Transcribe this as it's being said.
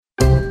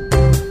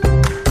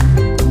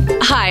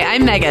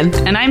I'm Megan.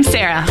 And I'm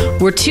Sarah.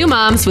 We're two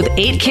moms with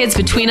 8 kids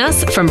between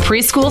us from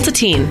preschool to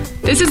teen.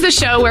 This is the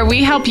show where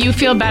we help you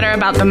feel better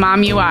about the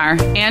mom you are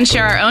and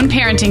share our own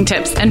parenting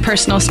tips and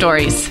personal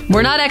stories.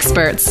 We're not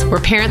experts. We're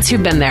parents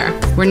who've been there.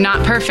 We're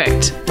not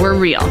perfect. We're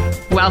real.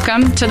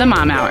 Welcome to the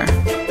Mom Hour.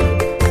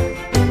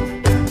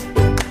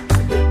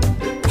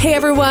 Hey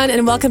everyone,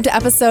 and welcome to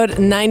episode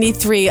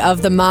 93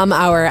 of the Mom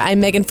Hour. I'm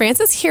Megan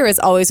Francis, here as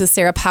always with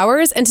Sarah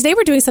Powers, and today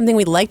we're doing something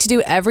we like to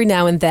do every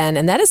now and then,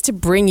 and that is to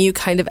bring you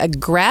kind of a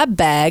grab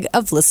bag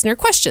of listener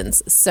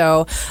questions.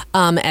 So,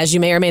 as you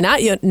may or may not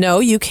know,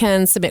 you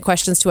can submit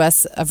questions to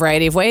us a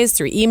variety of ways,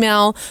 through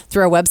email,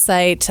 through our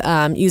website,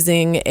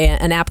 using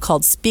an app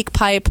called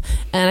SpeakPipe,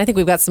 and I think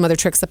we've got some other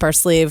tricks up our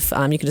sleeve.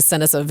 You can just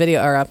send us a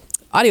video or a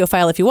audio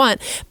file if you want,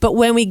 but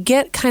when we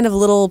get kind of a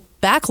little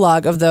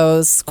backlog of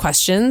those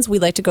questions, we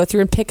like to go through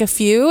and pick a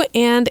few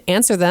and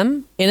answer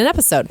them in an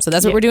episode. So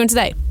that's what we're doing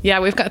today. Yeah,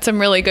 we've got some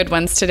really good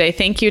ones today.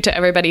 Thank you to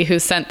everybody who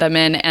sent them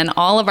in. And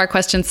all of our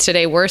questions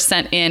today were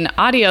sent in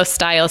audio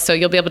style, so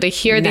you'll be able to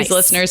hear these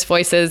listeners'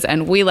 voices,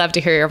 and we love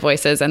to hear your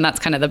voices, and that's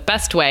kind of the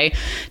best way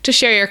to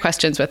share your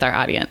questions with our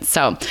audience.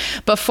 So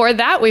before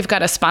that, we've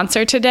got a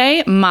sponsor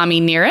today, Mommy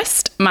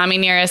Nearest. Mommy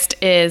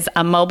Nearest is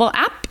a mobile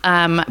app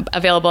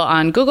available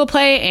on Google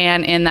Play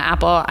and in the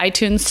Apple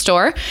iTunes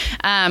Store.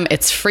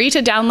 It's free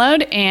to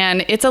download,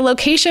 and it's a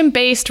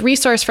location-based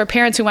resource for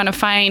parents who want to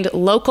find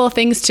local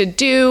things to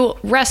do,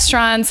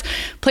 restaurants,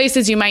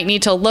 places you might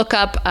need to look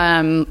up,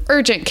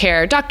 urgent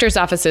care, doctor's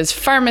offices,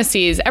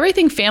 pharmacies,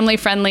 everything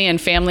family-friendly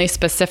and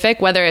family-specific,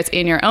 whether it's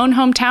in your own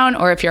hometown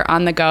or if you're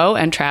on the go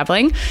and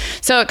traveling.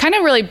 So it kind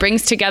of really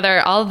brings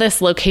together all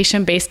this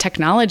location-based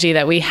technology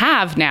that we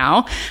have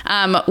now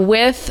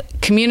with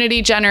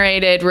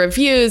community-generated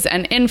reviews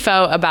and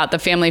info about the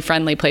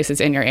family-friendly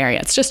places in your area.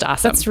 It's just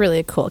awesome. That's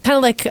really cool. Kind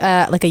of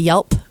like a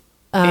Yelp.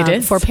 It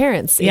is. For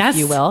parents, if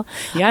you will.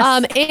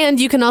 Yes. And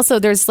you can also,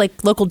 there's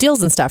like local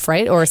deals and stuff,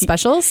 right? Or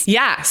specials?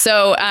 Yeah.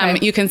 So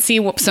you can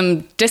see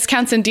some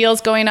discounts and deals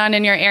going on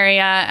in your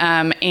area.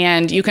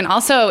 And you can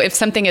also, if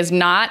something has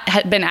not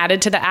been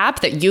added to the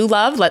app that you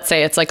love, let's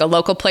say it's like a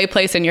local play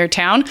place in your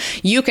town,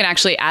 you can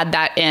actually add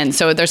that in.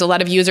 So there's a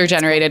lot of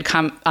user-generated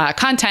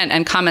content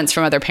and comments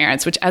from other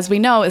parents, which, as we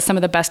know, is some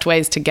of the best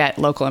ways to get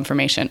local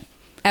information.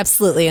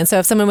 Absolutely. And so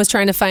if someone was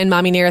trying to find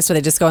Mommy Nearest, would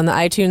they just go on the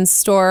iTunes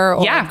Store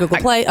or Google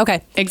Play?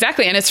 Okay.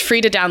 Exactly. And it's free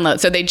to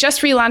download. So they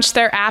just relaunched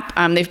their app.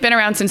 They've been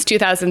around since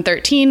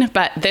 2013,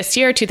 but this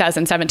year,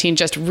 2017,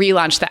 just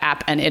relaunched the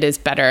app, and it is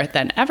better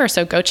than ever.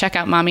 So go check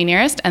out Mommy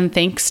Nearest, and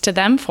thanks to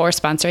them for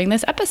sponsoring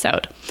this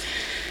episode.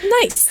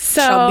 Nice.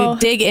 So shall we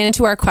dig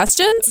into our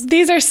questions?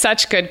 These are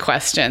such good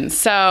questions.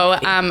 So,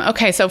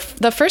 so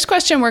the first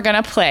question we're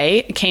going to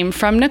play came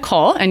from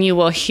Nicole, and you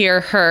will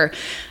hear her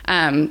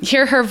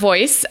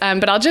voice.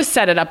 But I'll just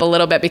set it up a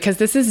little bit, because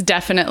this is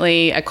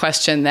definitely a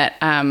question that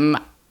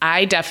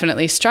I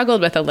definitely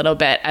struggled with a little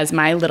bit as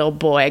my little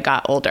boy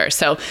got older.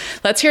 So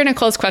let's hear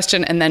Nicole's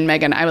question, and then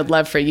Megan, I would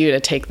love for you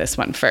to take this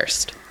one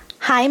first.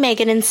 Hi,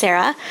 Megan and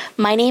Sarah.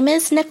 My name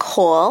is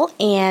Nicole,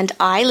 and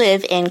I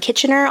live in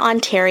Kitchener,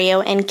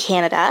 Ontario, in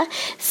Canada.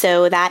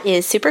 So that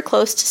is super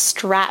close to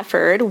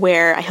Stratford,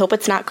 where I hope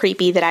it's not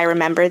creepy that I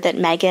remember that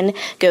Megan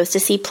goes to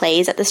see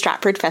plays at the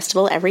Stratford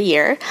Festival every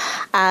year.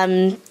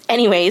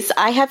 Anyways,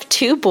 I have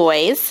 2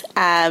 boys.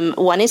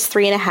 One is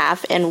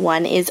 3.5 and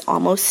one is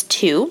almost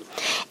 2.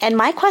 And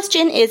my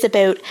question is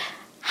about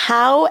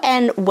how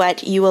and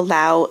what you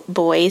allow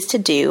boys to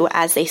do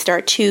as they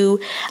start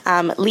to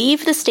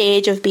leave the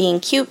stage of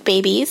being cute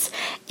babies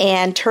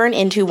and turn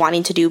into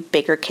wanting to do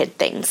bigger kid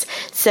things.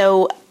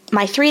 So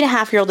my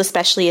 3.5-year-old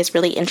especially is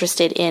really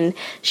interested in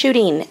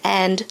shooting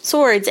and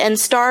swords and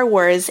Star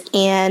Wars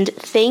and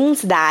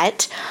things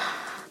that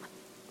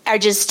are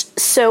just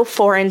so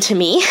foreign to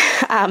me,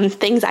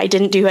 things I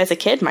didn't do as a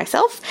kid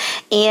myself.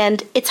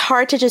 And it's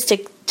hard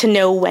to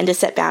know when to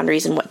set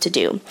boundaries and what to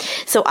do.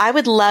 So I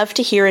would love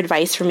to hear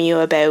advice from you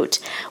about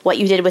what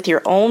you did with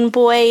your own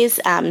boys,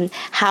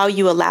 how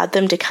you allowed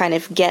them to kind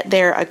of get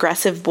their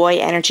aggressive boy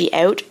energy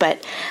out,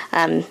 but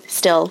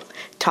still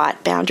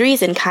taught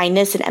boundaries and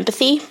kindness and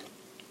empathy.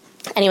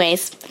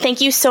 Anyways,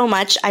 thank you so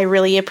much. I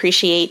really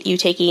appreciate you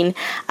taking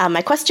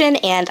my question,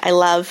 and I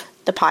love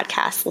the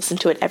podcast. Listen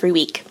to it every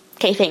week.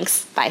 Okay,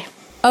 thanks. Bye.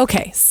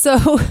 Okay,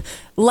 so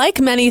like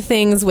many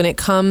things when it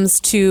comes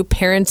to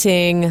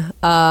parenting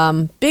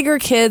bigger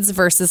kids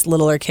versus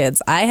littler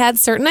kids, I had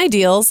certain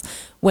ideals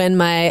when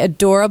my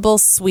adorable,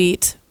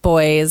 sweet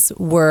boys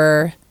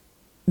were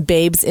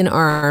babes in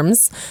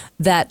arms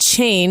that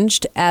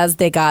changed as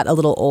they got a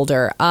little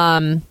older.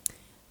 And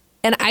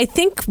I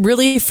think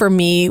really for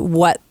me,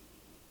 what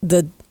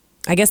the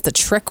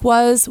trick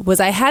was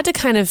I had to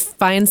kind of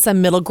find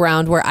some middle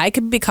ground where I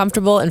could be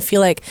comfortable and feel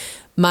like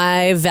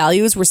my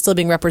values were still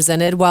being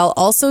represented while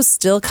also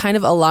still kind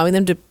of allowing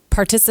them to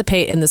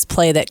participate in this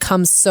play that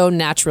comes so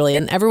naturally.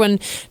 And everyone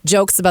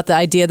jokes about the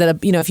idea that,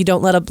 if you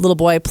don't let a little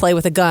boy play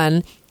with a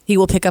gun, he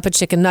will pick up a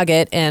chicken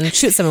nugget and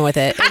shoot someone with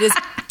it. It is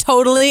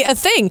totally a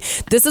thing.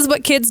 This is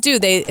what kids do.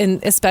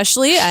 And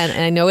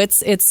I know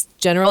it's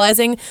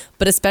generalizing,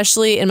 but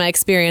especially in my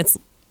experience,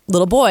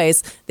 little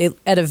boys, they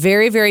at a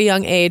very, very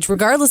young age,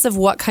 regardless of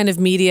what kind of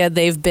media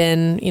they've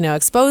been,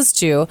 exposed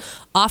to,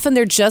 often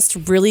they're just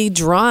really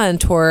drawn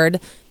toward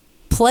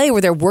play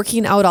where they're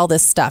working out all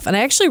this stuff. And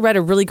I actually read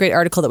a really great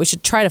article that we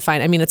should try to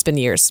find. I mean, it's been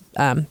years.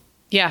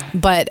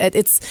 But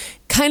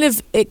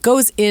it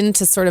goes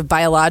into sort of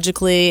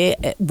biologically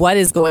what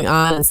is going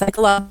on and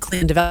psychologically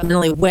and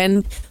developmentally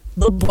when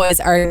little boys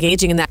are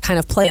engaging in that kind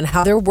of play and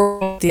how they're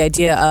working with the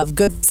idea of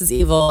good versus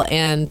evil,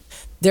 and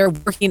they're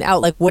working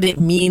out like what it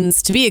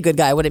means to be a good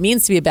guy, what it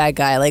means to be a bad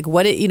guy, like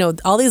what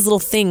it, all these little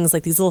things,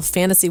 like these little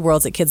fantasy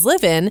worlds that kids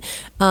live in,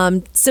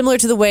 similar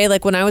to the way,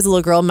 like when I was a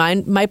little girl,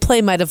 my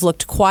play might have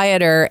looked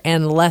quieter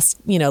and less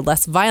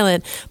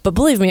violent. But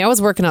believe me, I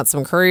was working out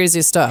some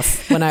crazy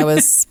stuff when I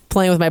was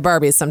playing with my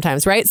Barbies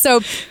sometimes, right?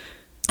 So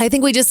I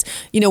think we just,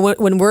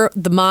 when we're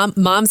the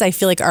moms, I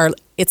feel like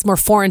it's more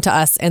foreign to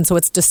us. And so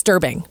it's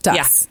disturbing to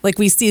us. Like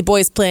we see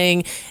boys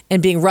playing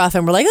and being rough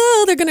and we're like,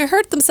 oh, they're going to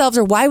hurt themselves.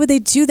 Or why would they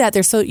do that?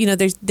 They're so,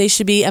 they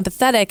should be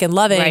empathetic and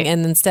loving. Right.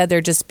 And instead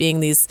they're just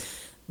being these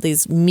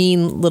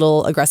mean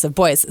little aggressive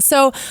boys.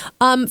 So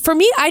for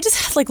me, I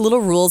just have like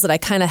little rules that I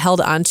kind of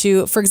held on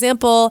to. For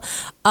example,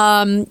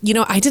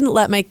 I didn't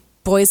let my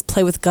boys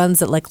play with guns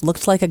that like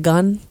looked like a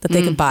gun that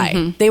they could buy.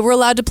 Mm-hmm. They were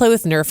allowed to play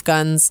with Nerf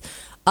guns.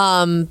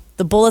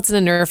 The bullets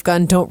in a Nerf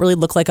gun don't really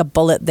look like a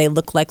bullet. They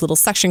look like little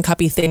suction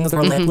cuppy things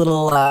or like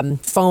little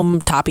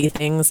foam toppy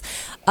things.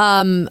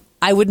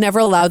 I would never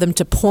allow them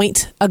to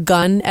point a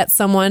gun at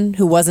someone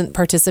who wasn't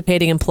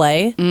participating in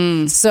play.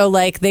 So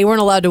like they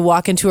weren't allowed to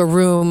walk into a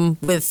room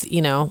with, a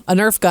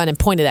Nerf gun and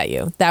point it at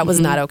you. That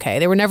was not okay.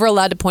 They were never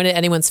allowed to point it at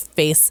anyone's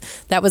face.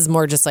 That was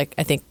more just like,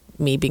 I think,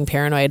 me being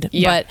paranoid.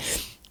 Yeah.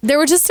 But there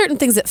were just certain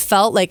things that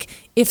felt like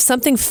if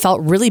something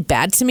felt really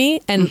bad to me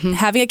and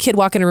having a kid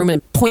walk in a room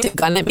and point a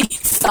gun at me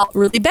felt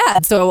really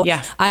bad. So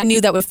I knew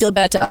that would feel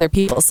bad to other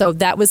people. So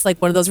that was like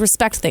one of those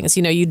respect things.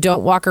 You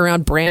don't walk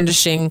around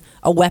brandishing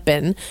a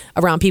weapon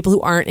around people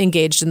who aren't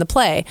engaged in the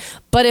play.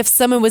 But if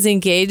someone was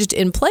engaged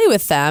in play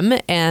with them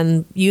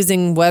and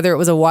using whether it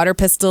was a water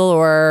pistol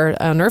or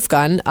a Nerf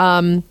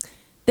gun,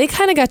 they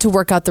kind of got to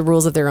work out the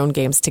rules of their own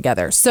games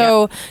together.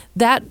 So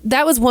that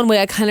was one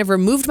way I kind of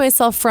removed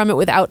myself from it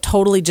without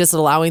totally just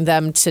allowing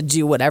them to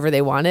do whatever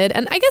they wanted.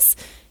 And I guess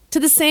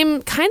kind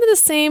of the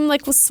same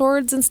like with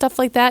swords and stuff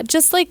like that.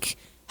 Just like,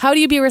 how do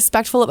you be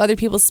respectful of other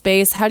people's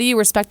space? How do you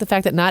respect the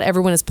fact that not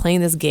everyone is playing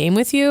this game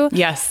with you?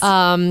 Yes.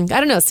 I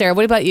don't know, Sarah,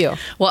 what about you?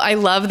 Well, I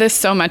love this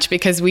so much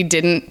because we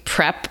didn't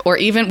prep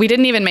we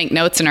didn't even make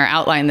notes in our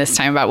outline this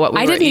time about what we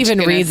were I didn't even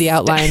read the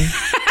outline.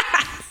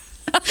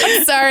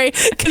 I'm sorry.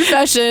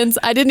 Confessions.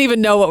 I didn't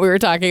even know what we were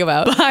talking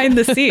about. Behind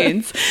the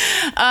scenes.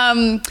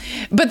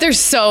 But there's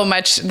so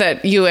much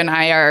that you and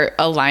I are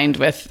aligned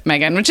with,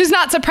 Megan, which is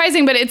not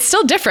surprising, but it's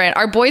still different.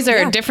 Our boys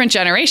are different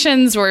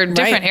generations. We're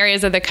different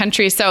areas of the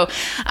country. So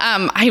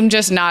I'm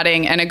just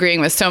nodding and agreeing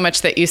with so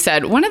much that you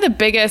said. One of the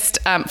biggest,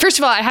 first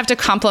of all, I have to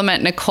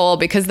compliment Nicole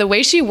because the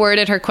way she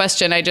worded her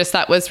question, I just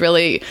thought was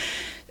really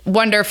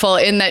wonderful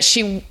in that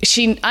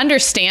she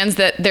understands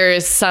that there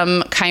is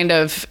some kind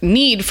of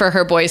need for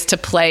her boys to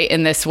play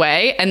in this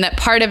way and that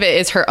part of it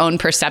is her own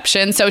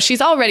perception. So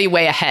she's already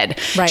way ahead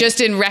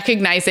just in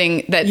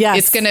recognizing that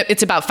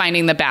it's about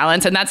finding the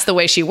balance. And that's the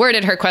way she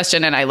worded her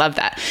question. And I love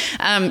that.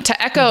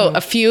 To echo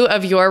a few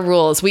of your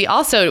rules, we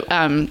also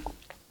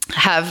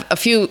have a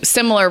few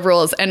similar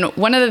rules. And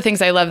one of the things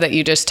I love that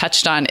you just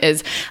touched on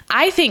is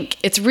I think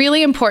it's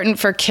really important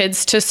for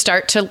kids to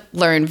start to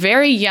learn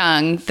very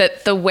young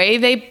that the way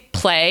they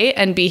play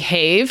and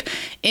behave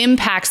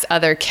impacts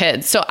other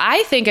kids. So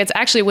I think it's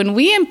actually when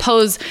we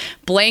impose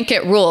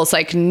blanket rules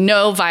like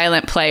no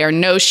violent play or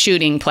no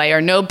shooting play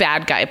or no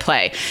bad guy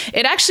play,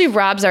 it actually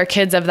robs our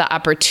kids of the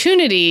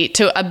opportunity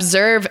to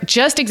observe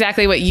just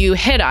exactly what you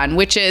hit on,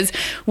 which is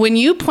when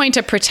you point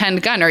a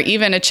pretend gun or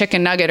even a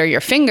chicken nugget or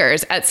your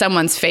fingers at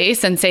someone's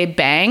face and say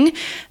bang,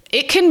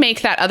 it can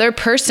make that other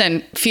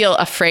person feel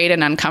afraid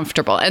and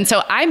uncomfortable. And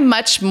so I'm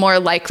much more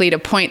likely to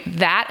point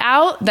that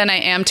out than I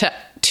am to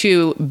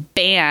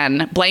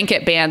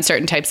blanket ban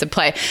certain types of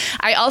play.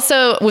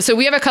 So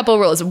we have a couple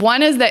rules.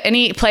 One is that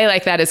any play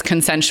like that is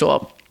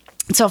consensual.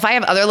 So if I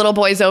have other little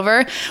boys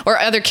over or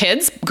other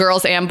kids,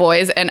 girls and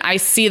boys, and I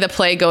see the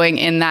play going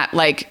in that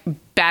like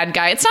bad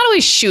guy, it's not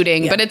always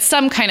shooting, but it's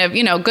some kind of,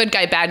 good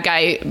guy, bad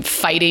guy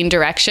fighting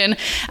direction.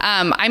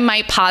 I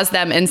might pause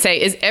them and say,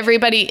 is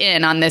everybody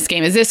in on this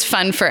game? Is this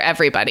fun for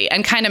everybody?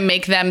 And kind of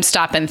make them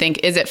stop and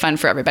think, is it fun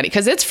for everybody?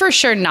 Because it's for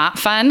sure not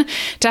fun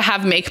to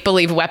have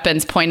make-believe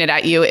weapons pointed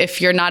at you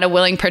if you're not a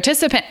willing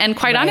participant. And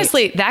quite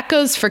honestly, that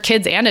goes for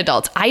kids and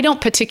adults. I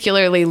don't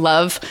particularly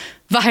love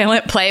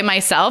violent play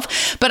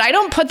myself, but I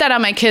don't put that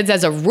on my kids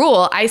as a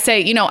rule. I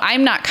say,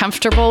 I'm not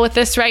comfortable with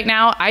this right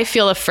now. I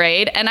feel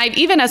afraid. And I've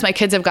even as my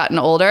kids have gotten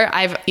older,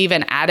 I've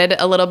even added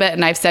a little bit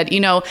and I've said,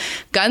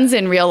 guns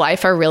in real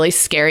life are really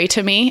scary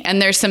to me.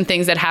 And there's some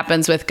things that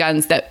happens with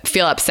guns that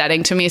feel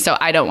upsetting to me. So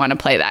I don't want to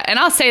play that. And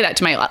I'll say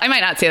that I might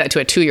not say that to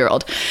a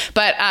 2-year-old,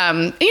 but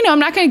I'm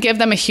not going to give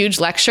them a huge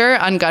lecture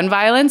on gun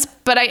violence.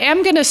 but I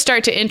am going to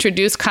start to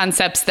introduce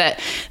concepts that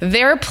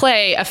their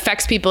play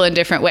affects people in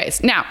different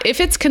ways. Now, if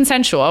it's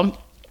consensual,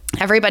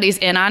 everybody's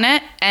in on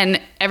it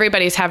and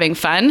everybody's having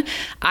fun,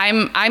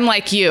 I'm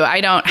like you. I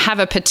don't have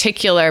a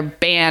particular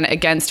ban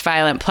against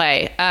violent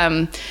play.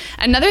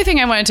 Another thing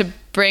I wanted to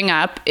bring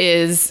up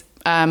is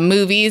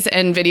movies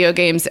and video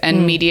games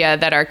and media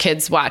that our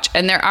kids watch.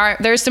 And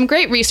there's some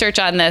great research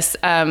on this,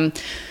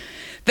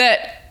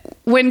 that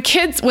when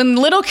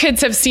little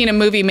kids have seen a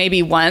movie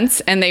maybe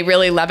once and they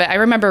really love it. I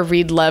remember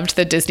Reed loved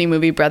the Disney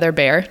movie Brother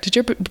Bear. Did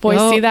your boys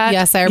see that?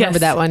 Yes, I remember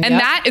that one.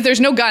 And there's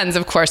no guns,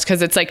 of course,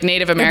 because it's like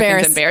Native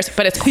Americans and bears,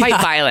 but it's quite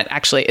violent,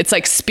 actually. It's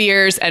like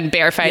spears and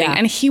bear fighting. Yeah.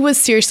 And he was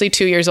seriously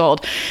 2 years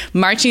old,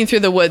 marching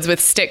through the woods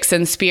with sticks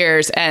and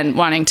spears and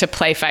wanting to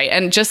play fight.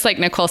 And just like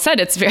Nicole said,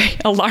 it's very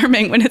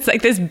alarming when it's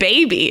like this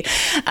baby.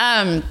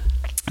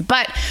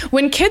 But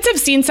when kids have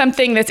seen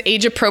something that's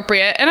age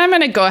appropriate, and I'm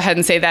going to go ahead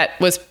and say that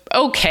was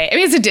okay. I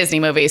mean, it's a Disney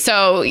movie,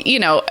 so,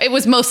 it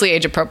was mostly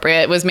age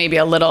appropriate. It was maybe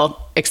a little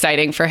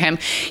exciting for him.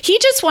 He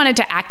just wanted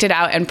to act it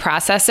out and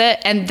process it.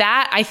 And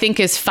that, I think,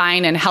 is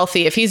fine and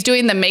healthy. If he's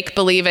doing the make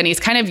believe and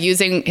he's kind of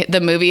using the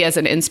movie as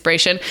an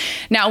inspiration.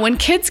 Now, when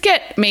kids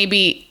get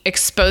maybe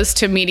exposed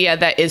to media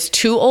that is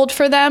too old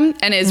for them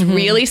and is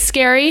really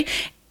scary,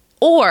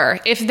 or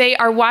if they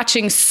are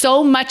watching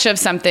so much of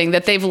something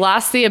that they've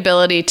lost the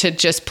ability to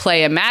just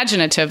play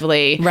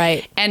imaginatively,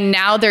 right? And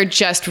now they're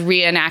just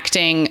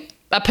reenacting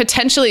a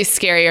potentially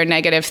scary or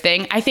negative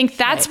thing, I think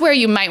that's where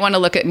you might want to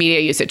look at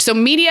media usage. So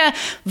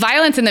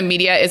violence in the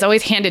media is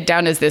always handed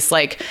down as this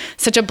like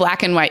such a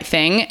black and white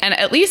thing. And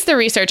at least the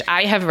research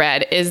I have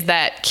read is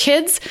that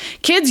kids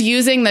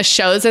using the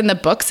shows and the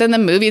books and the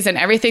movies and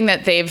everything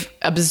that they've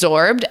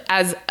absorbed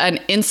as an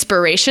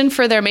inspiration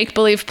for their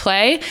make-believe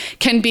play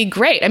can be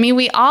great. I mean,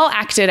 we all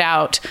acted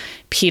out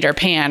Peter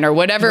Pan or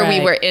whatever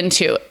we were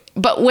into.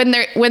 But when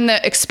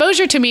the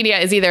exposure to media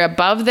is either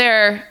above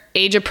their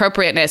age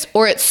appropriateness,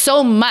 or it's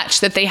so much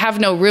that they have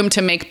no room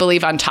to make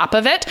believe on top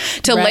of it,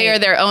 to layer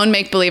their own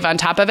make believe on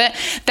top of it,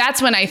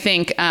 that's when I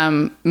think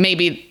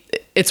maybe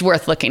it's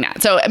worth looking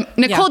at. So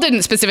Nicole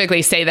didn't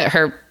specifically say that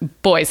her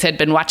boys had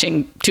been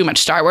watching too much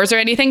Star Wars or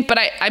anything, but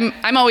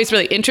I'm always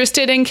really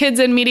interested in kids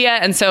and media,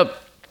 and so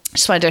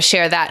just wanted to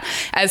share that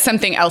as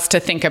something else to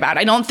think about.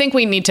 I don't think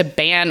we need to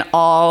ban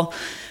all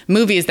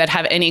movies that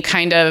have any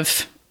kind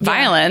of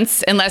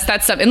violence, unless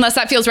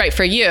that feels right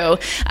for you.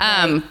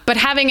 But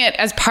having it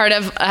as part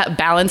of a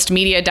balanced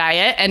media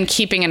diet and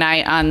keeping an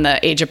eye on the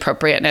age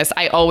appropriateness.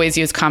 I always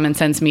use Common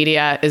Sense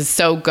Media is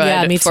so good.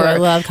 Yeah, me too. I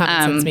love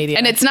Common Sense Media.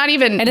 And it's not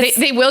even,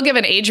 they will give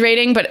an age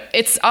rating, but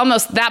it's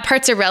almost, that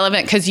part's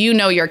irrelevant because you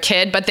know your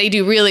kid, but they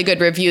do really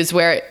good reviews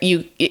where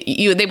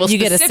they will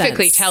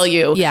specifically tell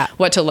you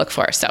what to look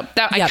for. So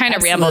I kind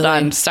of rambled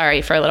on.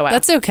 Sorry for a little while.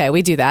 That's okay.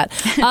 We do that.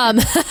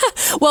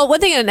 Well, one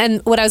thing,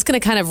 and what I was going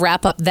to kind of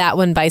wrap up that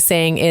one by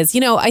saying is,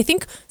 I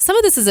think some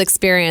of this is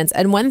experience.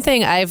 And one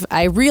thing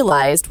I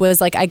realized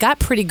was like, I got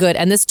pretty good,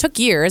 and this took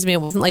years. I mean,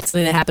 it wasn't like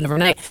something that happened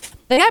overnight.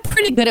 But I got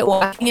pretty good at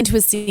walking into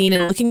a scene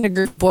and looking at a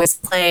group of boys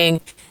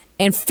playing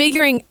and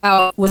figuring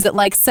out, was it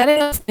like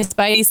setting up my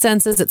spidey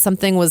senses that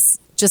something was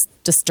just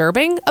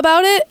disturbing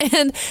about it?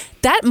 And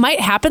that might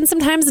happen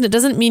sometimes, and it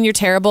doesn't mean you're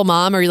terrible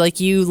mom or like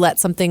you let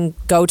something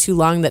go too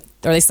long or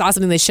they saw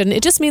something they shouldn't.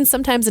 It just means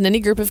sometimes in any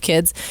group of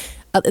kids,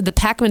 the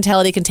pack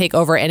mentality can take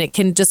over and it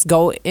can just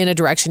go in a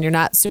direction you're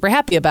not super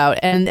happy about.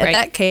 And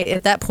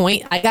at that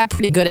point, I got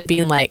pretty good at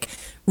being like,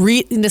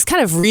 just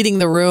kind of reading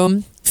the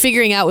room,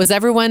 figuring out, was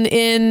everyone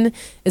in?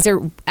 Is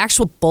there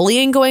actual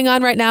bullying going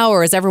on right now,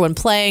 or is everyone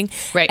playing?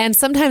 Right. And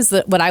sometimes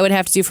what I would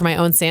have to do for my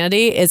own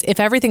sanity is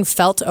if everything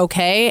felt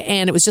okay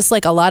and it was just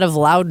like a lot of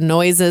loud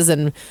noises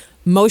and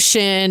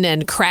motion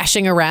and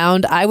crashing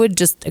around, I would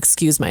just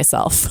excuse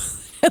myself.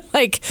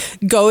 Like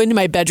go into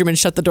my bedroom and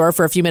shut the door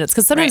for a few minutes,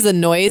 because sometimes the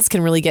noise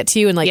can really get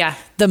to you, and like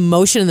the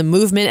motion and the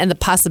movement and the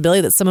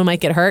possibility that someone might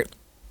get hurt.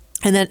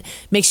 And that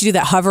makes you do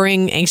that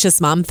hovering,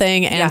 anxious mom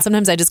thing. And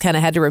sometimes I just kind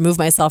of had to remove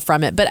myself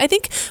from it. But I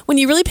think when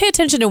you really pay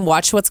attention and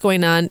watch what's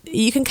going on,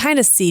 you can kind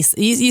of see,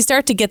 you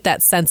start to get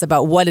that sense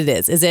about what it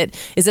is. Is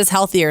this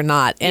healthy or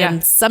not?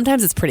 And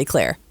sometimes it's pretty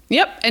clear.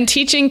 Yep. And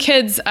teaching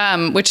kids,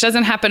 which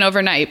doesn't happen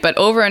overnight, but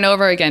over and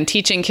over again,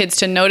 teaching kids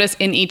to notice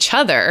in each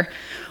other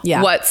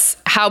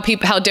how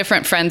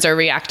different friends are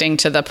reacting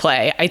to the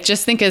play, I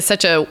just think is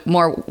such a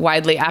more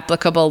widely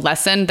applicable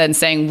lesson than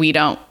saying we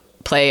don't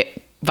play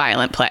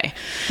violent play.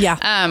 Yeah.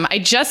 I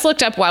just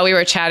looked up while we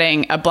were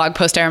chatting a blog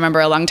post I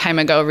remember a long time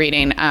ago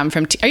reading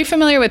from, are you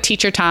familiar with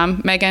Teacher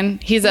Tom, Megan?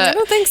 I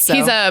don't think so.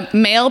 He's a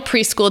male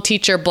preschool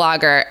teacher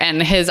blogger,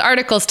 and his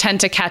articles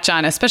tend to catch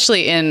on,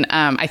 especially in,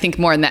 I think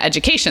more in the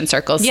education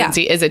circles since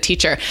he is a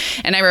teacher.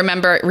 And I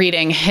remember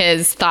reading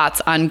his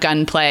thoughts on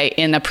gunplay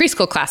in a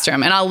preschool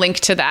classroom, and I'll link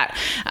to that.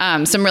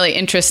 Some really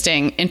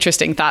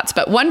interesting thoughts.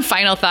 But one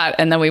final thought,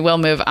 and then we will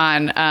move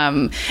on,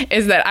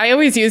 is that I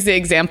always use the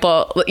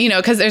example,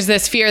 because there's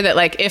this fear that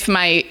like if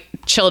my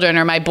children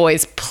or my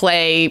boys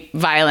play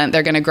violent,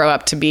 they're going to grow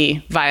up to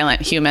be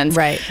violent humans.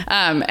 Right.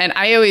 And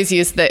I always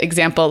use the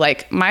example,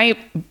 like my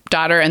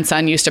daughter and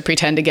son used to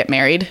pretend to get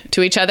married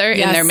to each other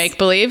in their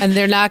make-believe. And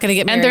they're not going to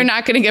get married. And they're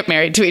not going to get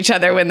married to each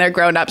other when they're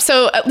grown up.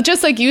 So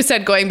just like you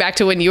said, going back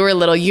to when you were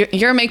little,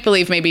 your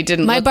make-believe maybe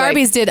didn't My look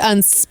Barbies did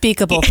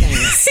unspeakable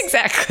things.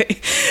 Exactly.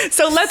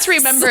 So let's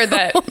remember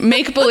that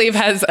make-believe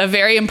has a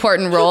very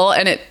important role,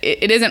 and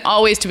it isn't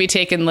always to be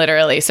taken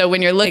literally. So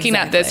when you're looking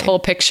at this whole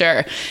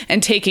picture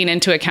and taking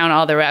into account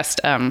all the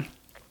rest,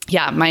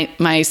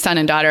 my son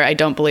and daughter, I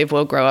don't believe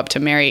will grow up to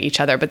marry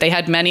each other, but they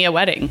had many a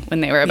wedding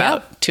when they were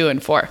about 2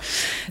 and 4.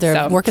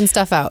 They're working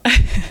stuff out.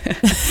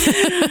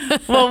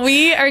 Well,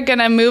 we are going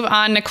to move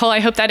on. Nicole, I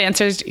hope that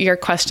answers your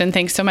question.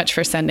 Thanks so much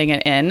for sending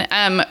it in.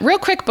 Real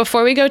quick,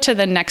 before we go to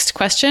the next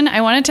question,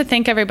 I wanted to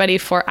thank everybody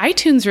for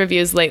iTunes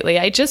reviews lately.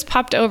 I just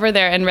popped over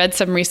there and read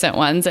some recent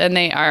ones, and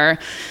they are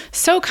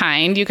so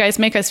kind. You guys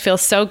make us feel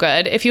so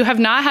good. If you have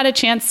not had a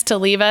chance to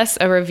leave us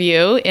a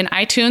review in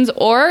iTunes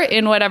or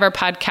in whatever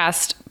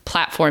podcast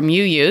platform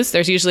you use,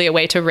 there's usually a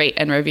way to rate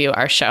and review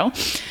our show.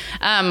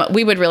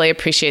 We would really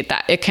appreciate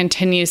that. It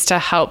continues to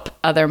help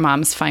other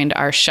moms find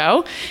our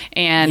show.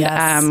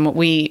 And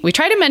we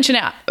try to mention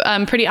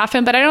it pretty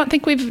often, but I don't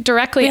think we've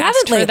directly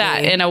asked for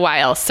that in a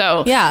while.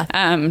 So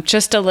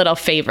just a little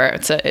favor.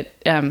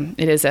 It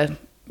is a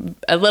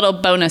little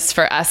bonus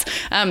for us.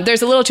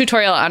 There's a little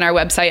tutorial on our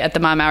website at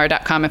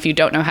themomhour.com. If you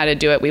don't know how to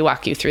do it, we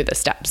walk you through the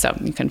steps. So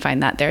you can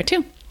find that there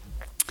too.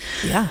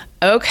 Yeah.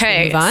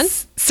 Okay. Move on.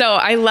 So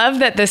I love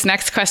that this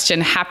next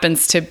question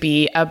happens to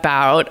be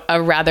about a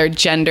rather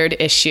gendered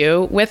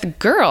issue with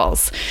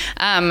girls.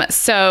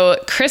 So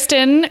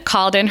Kristen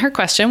called in her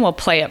question. We'll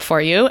play it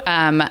for you.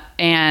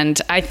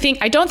 And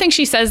I don't think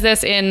she says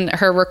this in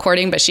her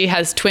recording, but she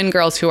has twin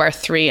girls who are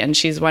 3, and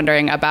she's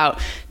wondering about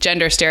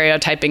gender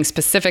stereotyping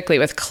specifically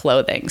with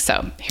clothing.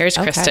 So here's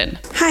Kristen.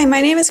 Hi,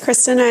 my name is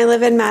Kristen. I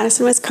live in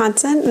Madison,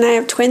 Wisconsin, and I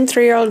have twin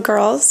 3-year-old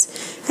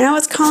girls. And I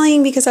was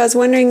calling because I was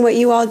wondering what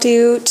you all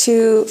do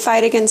to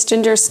fight against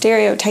gender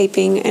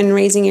stereotyping and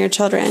raising your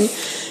children.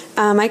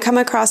 I come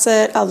across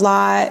it a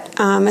lot,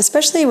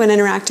 especially when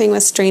interacting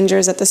with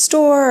strangers at the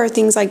store or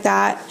things like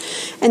that.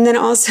 And then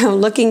also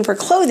looking for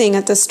clothing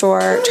at the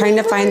store, trying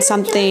to find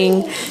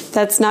something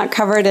that's not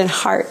covered in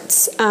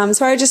hearts.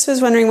 So I just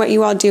was wondering what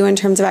you all do in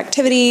terms of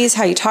activities,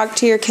 how you talk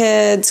to your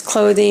kids,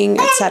 clothing,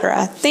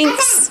 etc.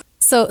 Thanks.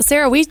 So,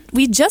 Sarah, we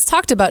just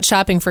talked about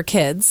shopping for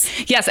kids.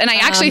 Yes, and I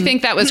actually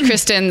think that was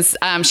Kristen's.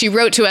 She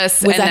wrote to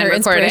us and then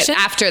recorded it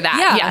after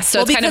that. Yeah,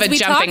 so it's kind of a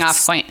jumping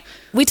off point.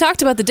 We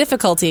talked about the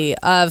difficulty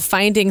of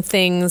finding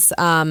things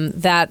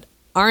that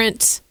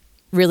aren't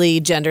really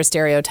gender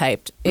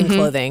stereotyped in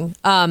clothing.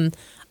 I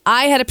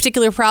had a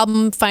particular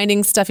problem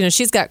finding stuff.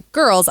 She's got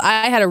girls.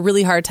 I had a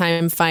really hard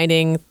time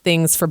finding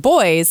things for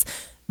boys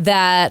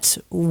that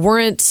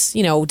weren't,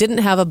 didn't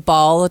have a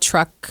ball, a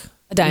truck,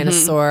 a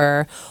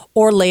dinosaur,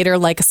 or later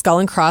like a skull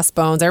and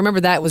crossbones. I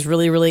remember that was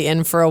really, really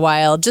in for a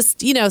while. Just,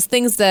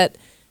 things that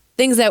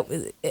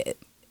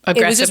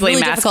aggressively it was just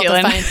really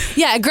masculine. Difficult to find.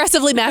 Yeah,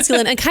 aggressively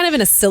masculine and kind of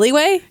in a silly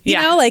way. You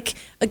know, like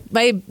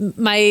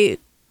my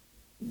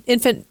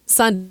infant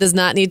son does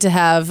not need to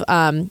have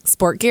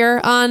sport gear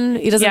on.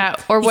 He doesn't. Yeah.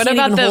 Or what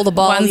about the hold a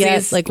ball onesies?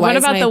 yet. Like, what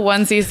about the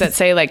onesies that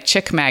say like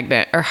chick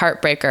magnet or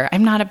heartbreaker?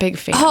 I'm not a big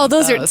fan. Oh,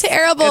 those are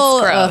terrible.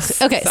 It's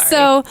gross. Okay, Sorry.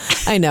 so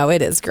I know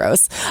it is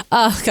gross.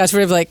 Gosh,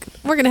 we're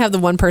gonna have the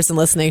one person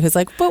listening who's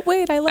like, but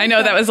wait, I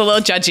know that was a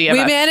little judgy of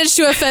us. We managed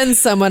to offend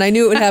someone. I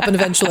knew it would happen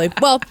eventually.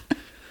 Well.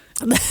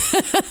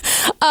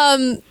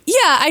 I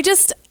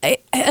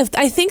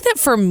think that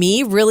for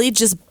me, really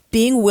just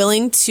being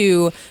willing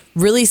to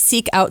really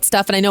seek out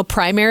stuff. And I know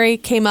Primary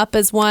came up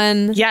as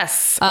one.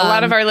 Yes. A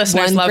lot of our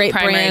listeners love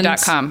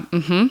primary.com.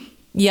 Mm-hmm.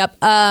 Yep.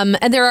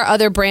 And there are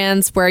other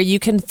brands where you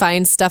can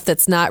find stuff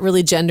that's not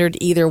really gendered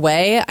either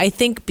way. I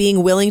think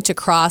being willing to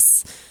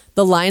cross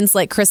the lines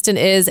like Kristen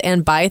is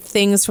and buy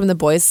things from the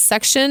boys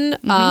section,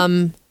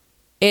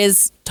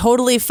 is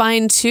totally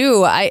fine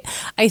too. I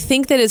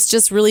think that it's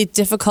just really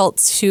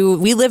difficult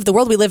the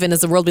world we live in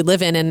is the world we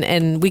live in,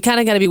 and we kind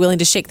of got to be willing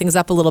to shake things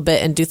up a little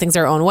bit and do things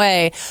our own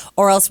way,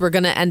 or else we're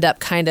going to end up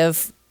kind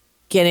of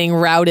getting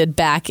routed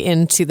back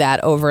into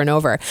that over and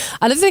over.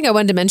 Another thing I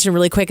wanted to mention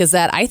really quick is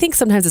that I think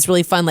sometimes it's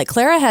really fun. Like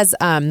Clara has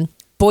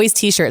boys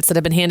t-shirts that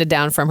have been handed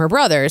down from her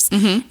brothers,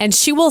 and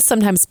she will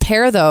sometimes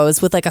pair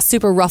those with like a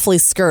super ruffly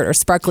skirt or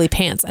sparkly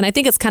pants, and I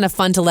think it's kind of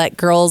fun to let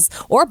girls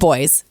or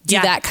boys do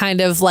that kind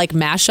of like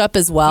mashup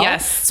as well.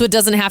 Yes. So it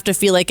doesn't have to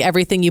feel like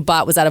everything you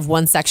bought was out of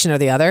one section or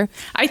the other.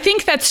 I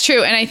think that's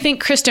true, and I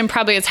think Kristen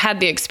probably has had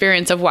the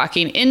experience of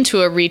walking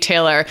into a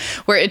retailer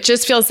where it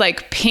just feels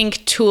like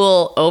pink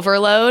tulle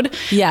overload.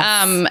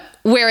 Yes.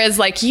 Whereas,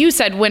 like you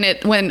said,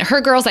 when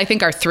her girls, I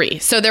think, are 3.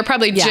 So they're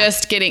probably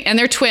just getting, and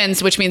they're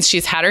twins, which means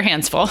she's had her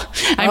hands full,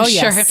 I'm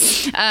sure.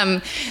 Yes.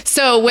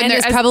 So when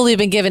there's probably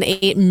been given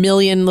 8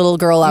 million little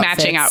girl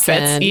outfits. Matching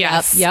outfits,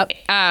 yes. Yep.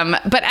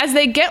 But as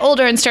they get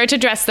older and start to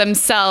dress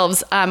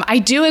themselves, I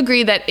do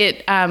agree that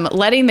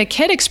letting the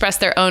kid express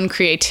their own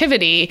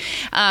creativity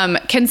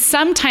can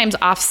sometimes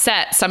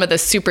offset some of the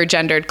super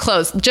gendered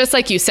clothes, just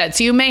like you said.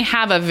 So you may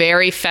have a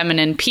very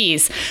feminine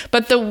piece,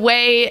 but the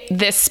way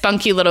this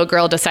spunky little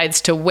girl decides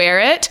decides to wear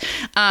it,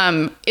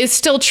 is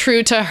still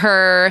true to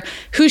her,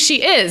 who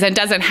she is, and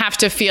doesn't have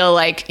to feel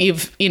like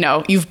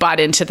you've bought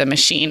into the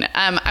machine.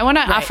 I want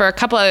to offer a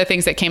couple other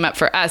things that came up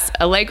for us.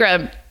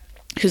 Allegra,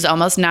 who's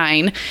almost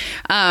 9,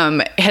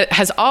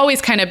 has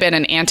always kind of been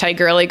an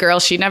anti-girly girl.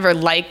 She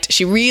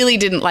really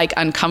didn't like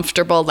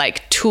uncomfortable,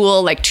 like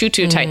tulle, like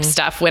tutu type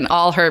stuff when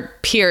all her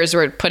peers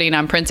were putting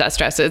on princess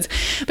dresses.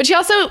 But she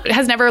also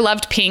has never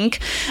loved pink.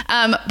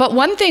 But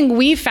one thing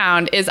we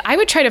found is I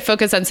would try to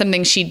focus on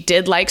something she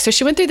did like. So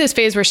she went through this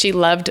phase where she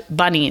loved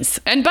bunnies.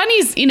 And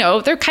bunnies,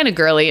 they're kind of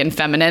girly and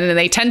feminine, and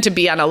they tend to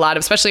be on a lot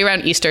of, especially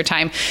around Easter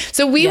time.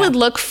 So we would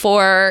look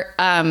for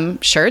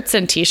shirts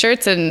and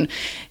t-shirts and,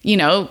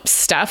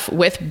 stuff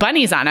with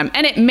bunnies on them.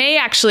 And it may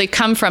actually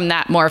come from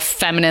that more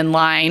feminine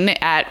line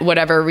at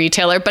whatever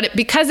retailer, but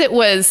because it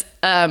was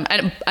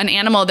an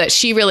animal that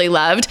she really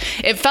loved,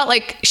 it felt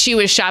like she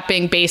was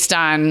shopping based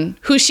on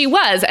who she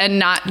was and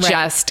not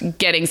just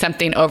getting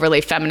something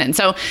overly feminine.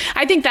 So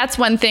I think that's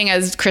one thing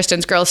as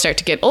Kristen's girls start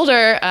to get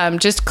older,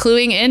 just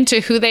cluing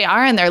into who they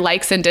are and their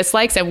likes and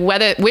dislikes and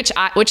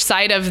which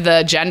side of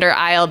the gender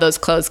aisle those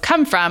clothes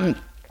come from.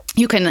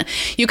 You can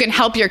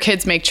help your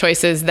kids make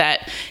choices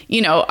that,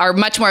 are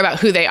much more about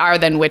who they are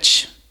than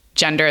which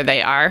gender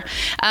they are.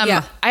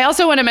 I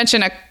also want to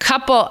mention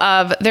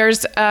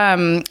there's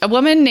a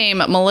woman named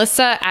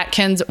Melissa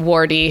Atkins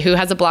Wardy who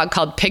has a blog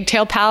called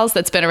Pigtail Pals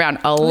that's been around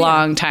a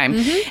long time.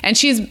 And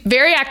she's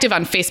very active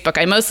on Facebook.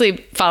 I mostly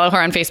follow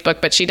her on Facebook,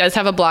 but she does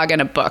have a blog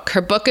and a book.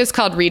 Her book is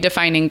called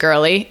Redefining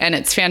Girly, and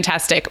it's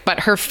fantastic.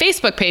 But her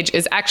Facebook page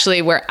is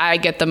actually where I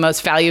get the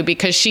most value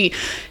because she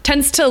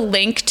tends to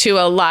link to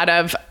a lot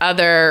of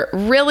other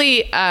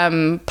really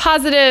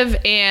positive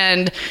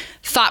and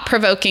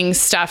thought-provoking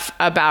stuff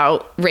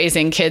about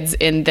raising kids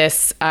in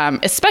this,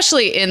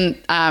 especially in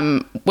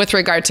with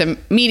regard to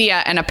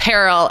media and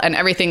apparel and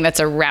everything that's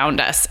around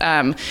us,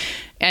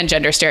 and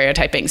gender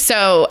stereotyping.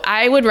 So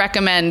I would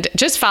recommend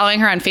just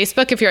following her on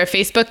Facebook if you're a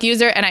Facebook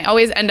user, and I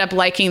always end up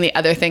liking the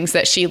other things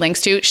that she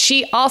links to.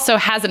 She also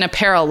has an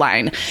apparel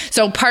line.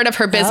 So part of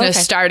her business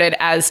started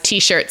as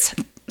t-shirts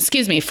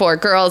for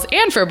girls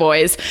and for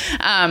boys,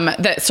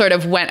 that sort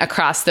of went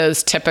across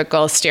those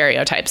typical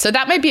stereotypes. So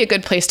that might be a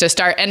good place to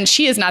start. And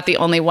she is not the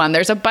only one.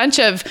 There's a bunch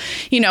of,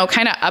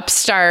 kind of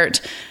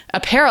upstart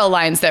apparel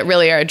lines that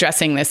really are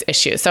addressing this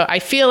issue. So I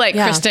feel like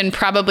Kristen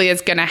probably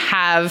is going to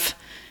have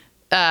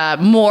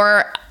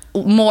more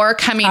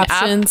coming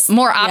options. Up,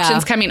 more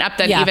options coming up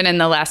than even in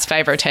the last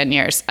 5 or 10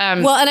 years.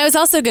 Well, and I was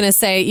also going to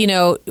say,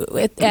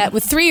 with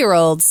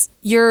 3-year-olds,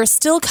 you're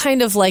still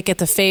kind of like at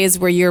the phase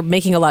where you're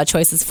making a lot of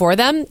choices for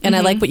them. And I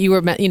like what you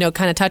were,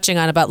 kind of touching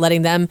on about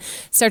letting them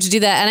start to do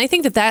that. And I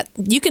think that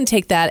you can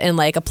take that and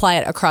like apply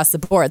it across the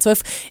board. So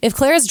if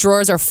Claire's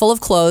drawers are full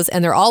of clothes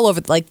and they're all over,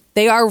 like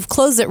they are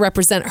clothes that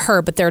represent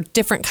her, but they're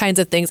different kinds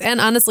of things. And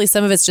honestly,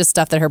 some of it's just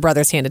stuff that her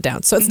brothers handed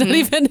down. So it's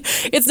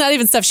not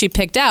even stuff she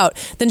picked out.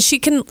 Then she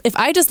can, if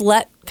I just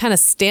kind of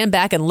stand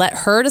back and let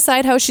her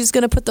decide how she's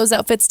going to put those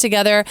outfits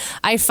together,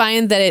 I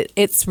find that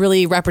it's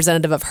really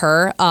representative of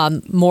her,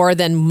 more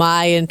than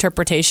my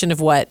interpretation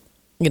of what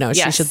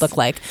she should look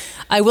like.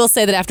 I will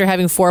say that after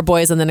having 4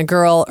 boys and then a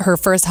girl, her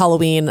first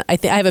Halloween, I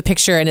have a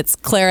picture and it's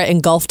Clara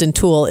engulfed in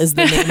tulle is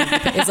the name.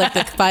 It's like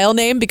the file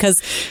name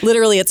because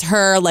literally it's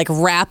her like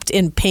wrapped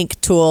in pink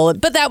tulle.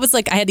 But that was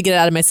like I had to get it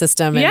out of my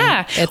system.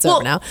 And it's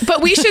over now.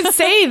 But we should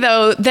say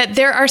though that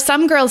there are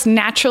some girls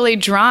naturally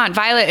drawn.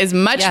 Violet is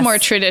much more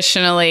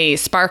traditionally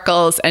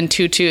sparkles and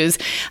tutus,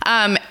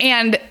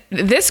 and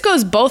this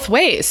goes both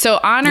ways. So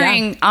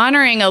honoring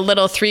a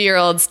little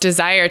 3-year-old's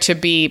desire to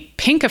be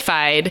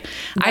pinkified,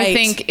 I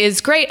think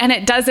is great. And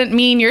it doesn't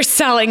mean you're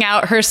selling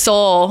out her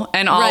soul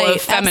and all of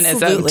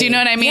feminism. Absolutely. Do you know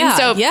what I mean?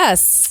 Yeah,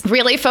 so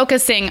really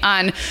focusing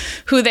on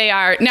who they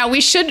are. Now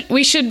we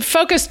should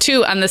focus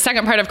too on the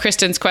second part of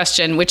Kristen's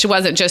question, which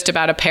wasn't just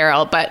about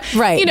apparel, but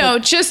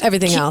just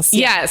everything else.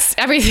 Yes.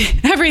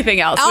 Everything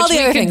else, all which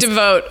we can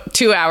devote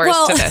 2 hours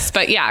to this.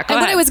 But go ahead.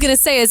 What I was going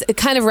to say is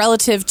kind of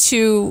relative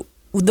to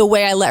the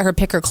way I let her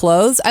pick her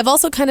clothes. I've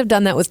also kind of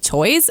done that with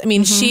toys. I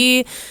mean,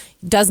 she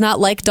does not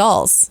like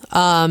dolls.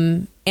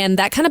 And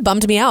that kind of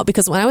bummed me out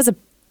because when I was a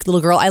little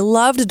girl, I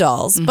loved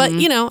dolls. But,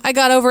 I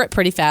got over it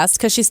pretty fast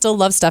because she still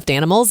loves stuffed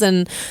animals.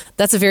 And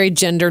that's a very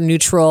gender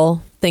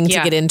neutral thing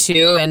to get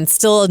into and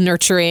still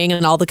nurturing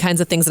and all the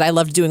kinds of things that I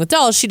loved doing with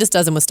dolls. She just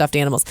does them with stuffed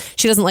animals.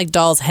 She doesn't like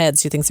dolls'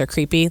 heads. She thinks they're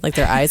creepy, like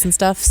their eyes and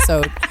stuff.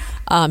 So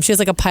she has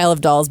like a pile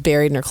of dolls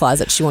buried in her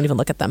closet. She won't even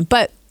look at them.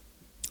 But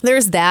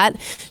there's that.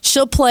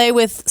 She'll play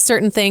with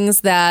certain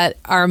things that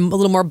are a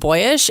little more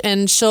boyish,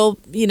 and she'll,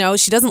 she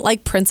doesn't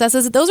like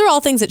princesses. Those are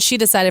all things that she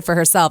decided for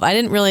herself. I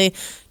didn't really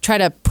try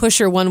to push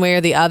her one way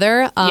or the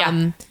other.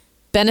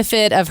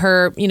 Benefit of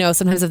her,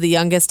 sometimes of the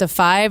youngest of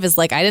 5 is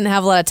like I didn't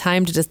have a lot of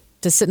time to just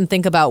sit and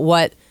think about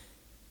what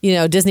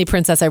Disney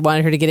princess I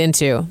wanted her to get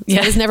into. So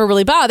I was never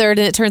really bothered,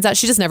 and it turns out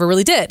she just never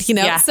really did,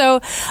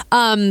 So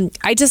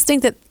I just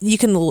think that you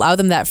can allow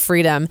them that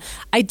freedom.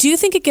 I do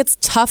think it gets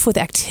tough with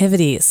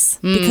activities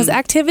because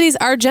activities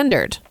are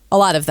gendered, a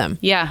lot of them.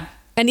 Yeah.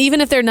 And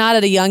even if they're not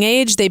at a young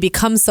age, they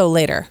become so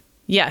later.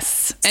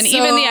 Yes. And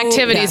even the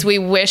activities we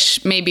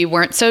wish maybe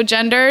weren't so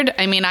gendered.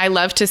 I mean, I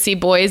love to see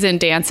boys in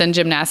dance and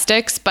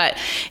gymnastics, but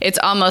it's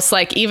almost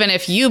like even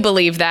if you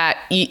believe that,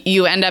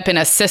 you end up in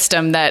a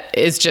system that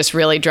is just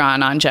really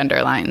drawn on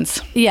gender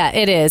lines. Yeah,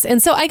 it is.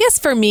 And so I guess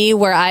for me,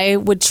 where I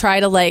would try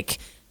to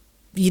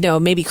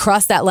maybe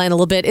cross that line a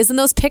little bit is in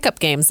those pickup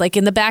games, like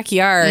in the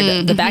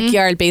backyard, the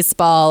backyard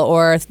baseball,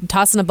 or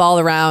tossing a ball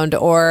around,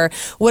 or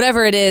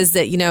whatever it is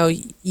that,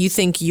 you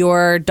think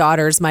your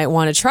daughters might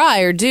want to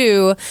try or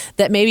do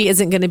that maybe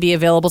isn't going to be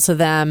available to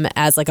them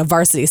as like a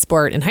varsity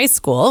sport in high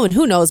school. And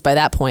who knows by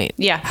that point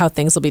how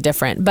things will be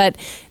different. But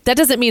that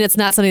doesn't mean it's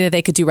not something that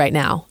they could do right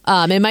now.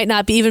 It might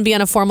not even be on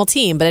a formal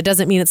team, but it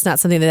doesn't mean it's not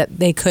something that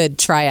they could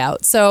try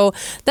out. So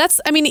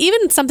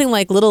even something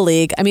like Little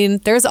League,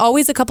 there's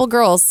always a couple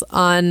girls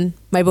on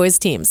my boys'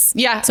 teams.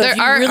 Yeah, so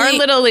our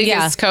Little League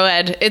is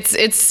co-ed.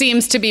 It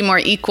seems to be more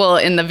equal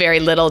in the very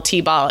little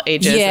T-ball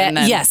ages. Yeah, and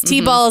then, yes,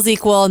 T-ball is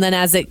equal, and then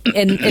at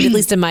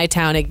least in my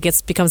town,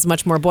 it becomes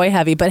much more boy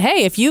heavy. But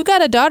hey, if you've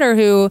got a daughter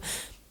who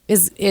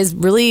is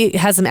really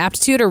has some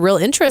aptitude or real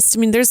interest,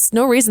 there's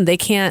no reason they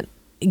can't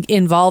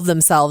involve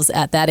themselves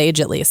at that age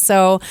at least.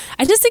 So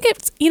I just think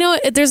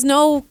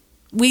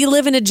we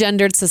live in a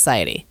gendered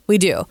society. We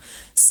do.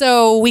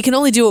 So we can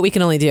only do what we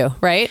can only do,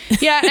 right?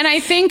 Yeah, and I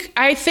think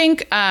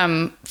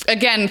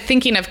again,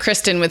 thinking of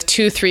Kristen with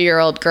 2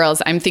 3-year-old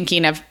girls, I'm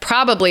thinking of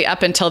probably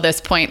up until this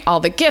point, all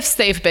the gifts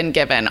they've been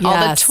given,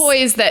 all the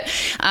toys that,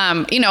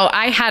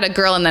 I had a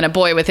girl and then a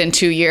boy within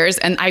 2 years,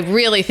 and I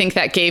really think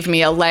that gave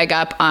me a leg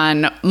up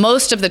on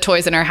most of the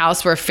toys in our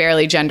house were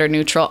fairly gender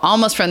neutral,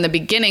 almost from the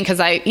beginning, because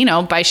by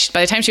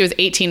the time she was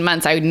 18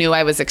 months, I knew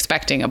I was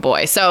expecting a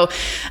boy. So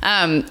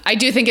I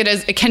do think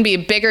it can be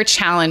a bigger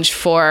challenge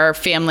for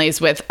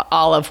families with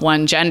all of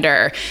one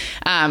gender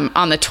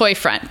on the toy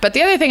front. But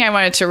the other thing I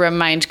wanted to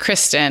remind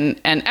Kristen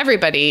and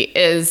everybody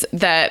is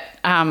that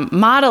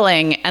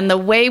modeling and the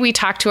way we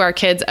talk to our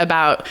kids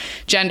about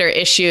gender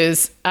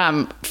issues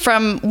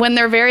from when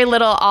they're very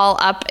little all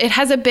up, it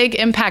has a big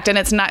impact. And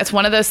it's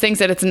one of those things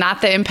that it's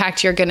not the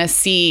impact you're going to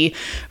see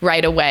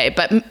right away,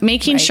 but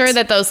making sure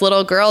that those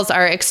little girls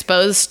are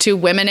exposed to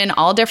women in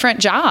all different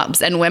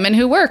jobs, and women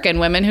who work and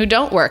women who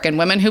don't work, and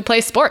women who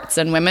play sports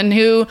and women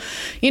who,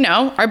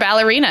 are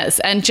ballerinas,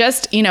 and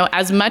just,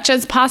 as much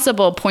as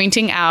possible,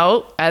 pointing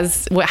out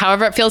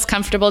however it feels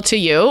comfortable to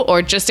you,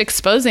 or just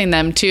exposing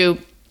them to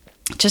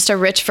just a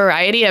rich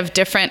variety of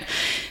different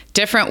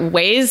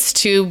ways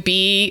to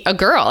be a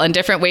girl, and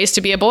different ways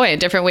to be a boy,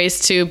 and different ways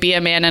to be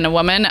a man and a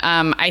woman.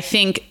 I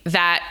think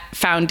that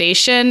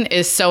foundation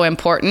is so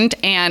important.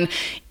 And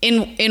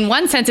in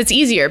one sense, it's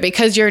easier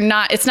because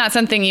it's not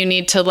something you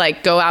need to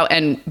like go out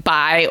and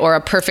buy, or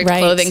a perfect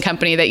clothing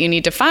company that you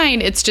need to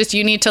find. It's just,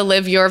 you need to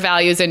live your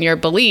values and your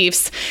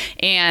beliefs,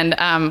 and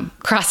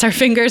cross our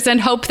fingers and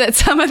hope that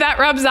some of that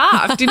rubs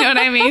off. Do you know what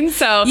I mean?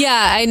 So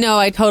yeah, I know.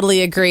 I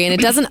totally agree. And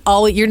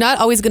you're not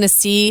always going to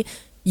see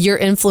your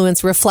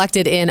influence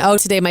reflected in,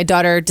 today my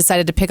daughter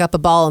decided to pick up a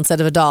ball instead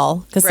of a doll,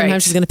 because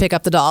sometimes she's going to pick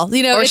up the doll.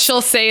 Or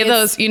she'll say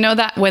those,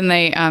 that when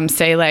they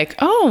say like,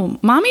 oh,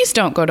 mommies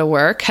don't go to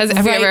work. Have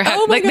you ever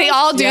had, they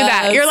all do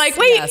that. You're like,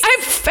 wait,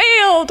 I've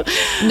failed.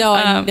 No,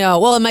 I know.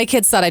 Well, and my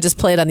kids thought I just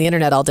played on the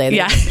internet all day.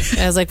 Yeah.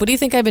 I was like, what do you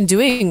think I've been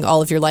doing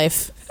all of your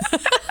life?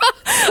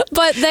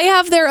 But they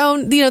have their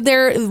own,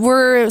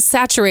 we're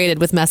saturated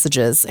with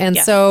messages. And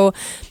so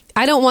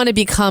I don't want to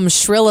become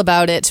shrill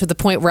about it to the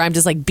point where I'm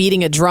just like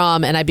beating a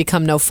drum and I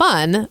become no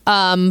fun.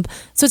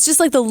 So it's just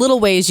like the little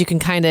ways you can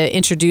kind of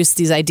introduce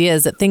these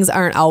ideas that things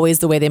aren't always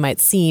the way they might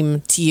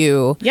seem to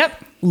you.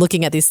 Yep.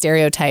 Looking at these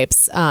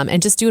stereotypes, and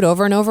just do it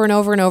over and over and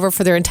over and over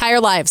for their entire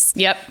lives.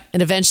 Yep.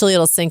 And eventually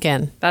it'll sink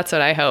in. That's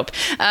what I hope.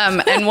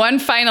 And one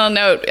final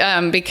note,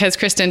 because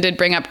Kristen did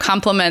bring up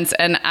compliments,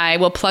 and I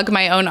will plug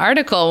my own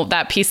article,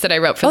 that piece that I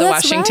wrote for the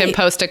Washington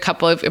Post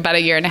about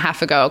a year and a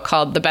half ago,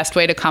 called The Best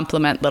Way to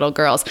Compliment Little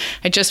Girls.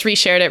 I just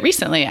reshared it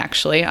recently,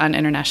 actually, on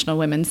International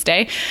Women's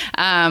Day.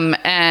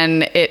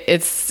 And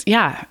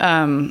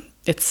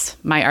it's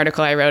my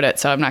article. I wrote it,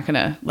 so I'm not going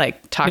to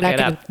talk it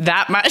up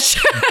that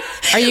much.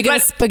 Are you going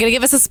to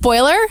give us a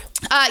spoiler?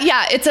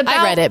 Yeah, it's about.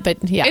 I read it,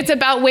 but yeah, it's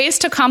about ways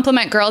to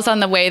compliment girls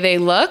on the way they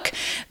look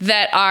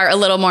that are a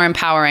little more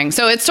empowering.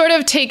 So it sort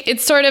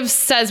of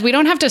says we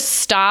don't have to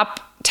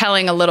stop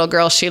telling a little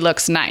girl she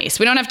looks nice.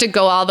 We don't have to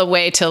go all the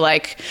way to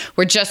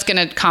we're just going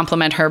to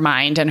compliment her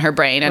mind and her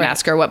brain and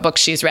ask her what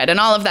books she's read. And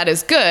all of that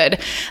is good.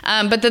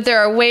 But that there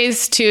are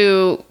ways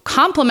to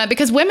compliment,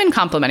 because women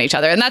compliment each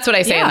other. And that's what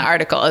I say in the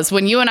article is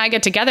when you and I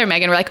get together,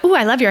 Megan, we're like, ooh,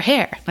 I love your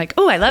hair. Like,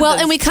 ooh, I love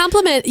this. And we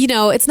compliment,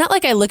 it's not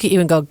like I look at you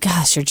and go,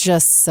 gosh, you're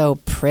just so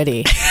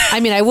pretty. I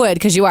mean, I would,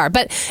 because you are,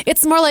 but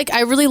it's more like,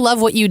 I really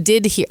love what you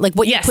did here. Like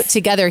what you put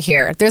together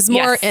here. There's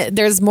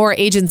more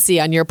agency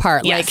on your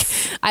part.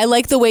 Yes. Like, I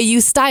like the way you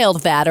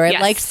styled that, or I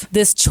liked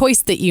this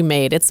choice that you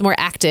made. It's more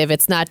active.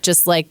 It's not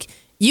just like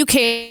you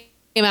came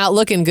out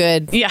looking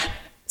good. Yeah.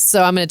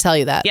 So I'm going to tell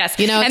you that. Yes.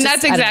 And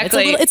that's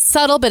exactly... It's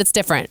subtle, but it's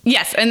different.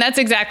 Yes. And that's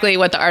exactly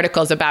what the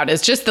article is about,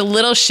 is just the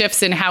little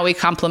shifts in how we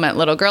compliment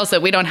little girls,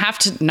 that we don't have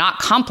to not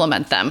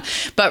compliment them,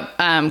 but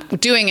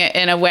doing it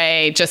in a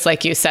way, just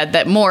like you said,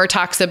 that more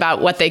talks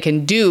about what they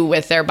can do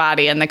with their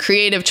body and the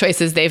creative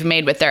choices they've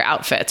made with their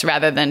outfits,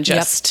 rather than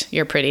just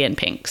you're pretty in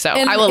pink. So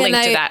I will link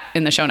to that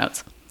in the show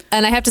notes.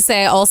 And I have to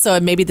say also,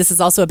 and maybe this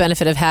is also a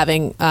benefit of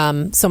having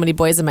so many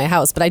boys in my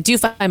house, but I do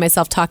find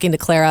myself talking to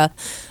Clara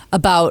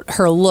about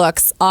her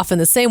looks often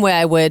the same way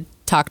I would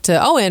talk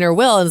to Owen or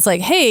Will. And it's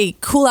like, hey,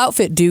 cool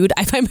outfit, dude.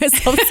 I find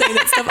myself saying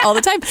that stuff all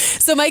the time.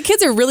 So my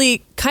kids are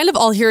really kind of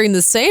all hearing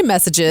the same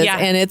messages. Yeah.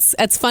 And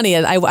it's funny.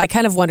 And I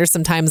kind of wonder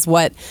sometimes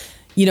what,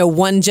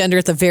 one gender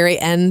at the very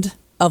end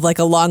of like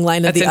a long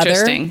line of the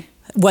other.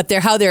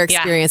 How their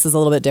experience is a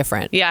little bit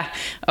different. Yeah.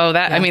 Oh,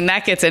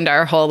 that gets into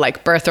our whole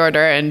like birth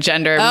order and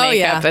gender makeup.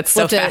 Yeah. It's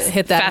so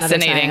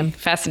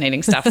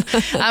fascinating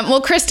stuff.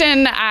 Well,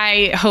 Kristen,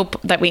 I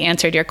hope that we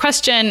answered your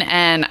question.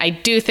 And I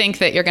do think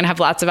that you're going to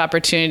have lots of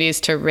opportunities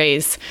to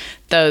raise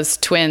those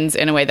twins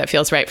in a way that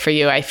feels right for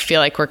you. I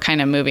feel like we're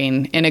kind of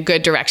moving in a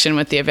good direction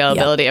with the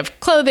availability of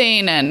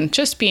clothing and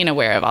just being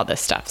aware of all this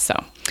stuff.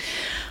 So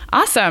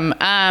awesome.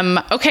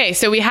 Okay,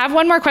 so we have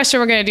one more question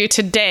we're going to do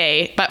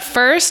today. But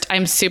first,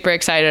 I'm super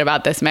excited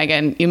about this,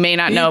 Megan. You may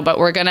not know, but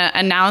we're going to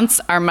announce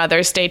our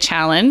Mother's Day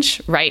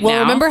challenge now. Well,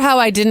 remember how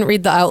I didn't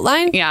read the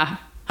outline? Yeah.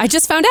 I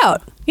just found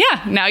out.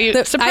 Yeah, now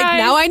surprised.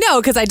 Now I know,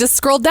 because I just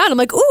scrolled down. I'm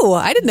like, ooh,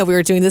 I didn't know we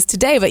were doing this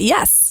today, but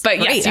yes. But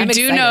yes, you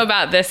do know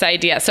about this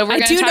idea. So I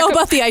do know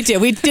about the idea.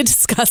 We did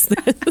discuss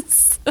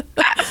this.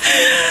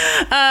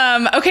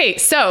 Okay,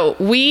 so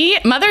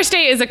Mother's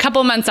Day is a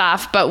couple months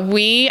off, but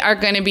we are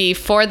going to be,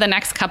 for the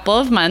next couple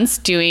of months,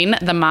 doing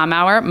the Mom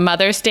Hour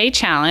Mother's Day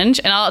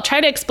Challenge. And I'll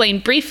try to explain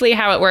briefly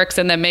how it works,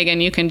 and then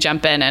Megan, you can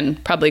jump in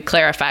and probably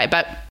clarify.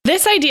 But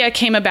this idea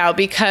came about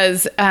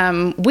because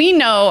we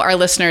know our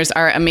listeners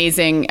are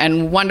amazing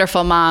and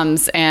wonderful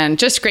moms and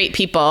just great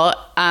people.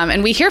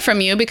 And we hear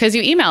from you because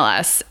you email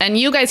us, and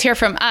you guys hear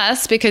from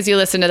us because you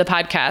listen to the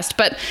podcast.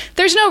 But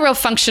there's no real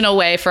functional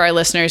way for our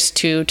listeners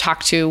to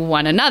talk to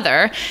one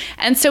another.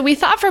 And so we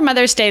thought for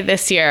Mother's Day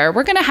this year,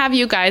 we're going to have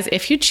you guys,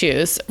 if you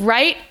choose,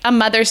 write a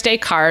Mother's Day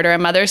card or a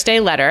Mother's Day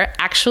letter,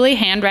 actually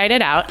handwrite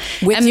it out.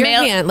 With your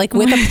hand, like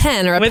with a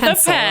pen or a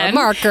pencil or a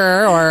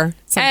marker or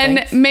something.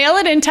 And mail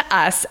it into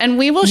us, and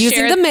we will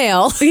using the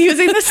mail.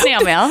 Using the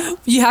snail mail.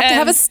 You have to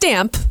have a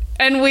stamp.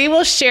 And we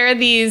will share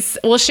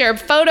we'll share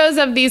photos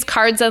of these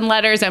cards and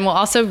letters, and we'll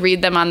also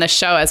read them on the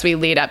show as we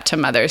lead up to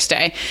Mother's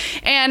Day.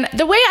 And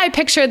the way I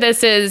picture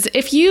this is,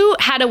 if you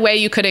had a way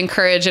you could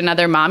encourage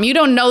another mom, you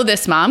don't know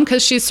this mom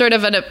because she's sort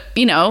of an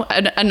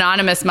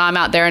anonymous mom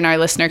out there in our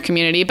listener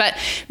community, but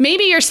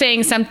maybe you're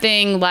saying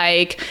something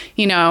like,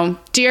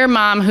 dear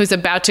mom who's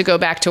about to go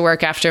back to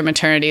work after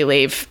maternity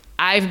leave,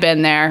 I've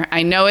been there.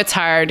 I know it's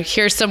hard.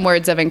 Here's some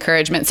words of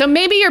encouragement. So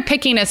maybe you're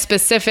picking a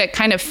specific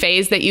kind of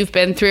phase that you've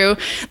been through,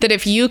 that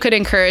if you could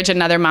encourage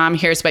another mom,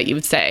 here's what you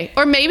would say.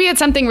 Or maybe it's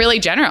something really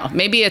general.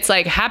 Maybe it's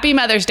like, happy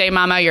Mother's Day,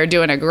 Mama. You're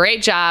doing a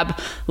great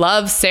job.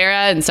 Love,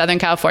 Sarah in Southern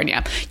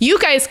California. You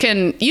guys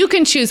can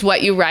choose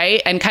what you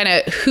write and kind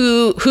of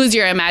who's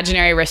your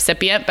imaginary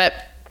recipient. But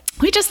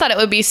we just thought it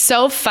would be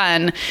so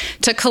fun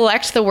to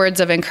collect the words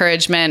of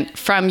encouragement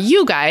from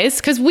you guys,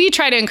 because we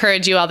try to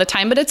encourage you all the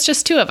time, but it's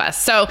just two of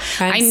us. So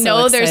I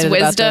know there's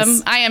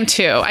wisdom. I am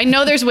too. I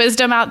know there's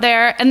wisdom out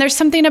there, and there's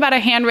something about a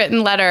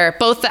handwritten letter,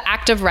 both the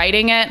act of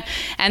writing it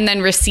and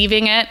then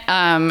receiving it.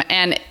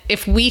 And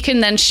if we can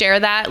then share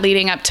that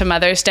leading up to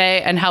Mother's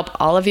Day and help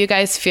all of you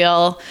guys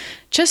feel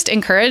just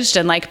encouraged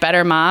and like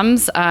better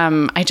moms,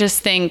 I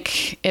just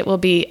think it will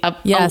be a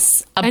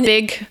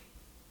big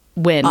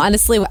win.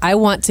 Honestly, I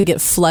want to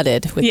get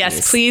flooded with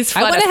these. Please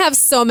flood. I want to have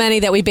so many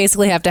that we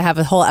basically have to have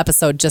a whole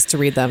episode just to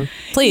read them.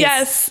 Please.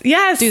 Yes.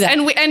 Do that.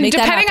 And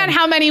depending on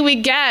how many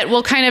we get,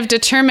 we'll kind of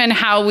determine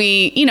how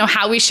we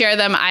share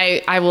them.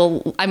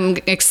 I'm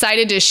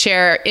excited to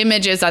share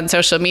images on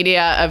social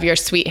media of your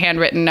sweet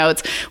handwritten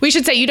notes. We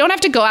should say you don't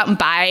have to go out and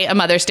buy a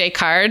Mother's Day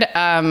card,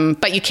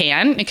 but you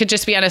can. It could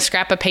just be on a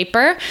scrap of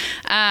paper.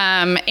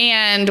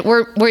 And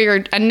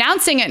we're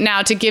announcing it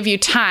now to give you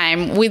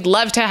time. We'd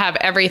love to have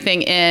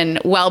everything in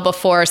well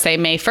before, say,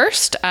 May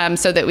 1st,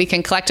 so that we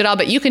can collect it all.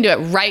 But you can do it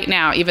right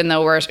now, even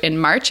though we're in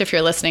March, if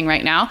you're listening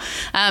right now.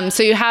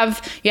 So you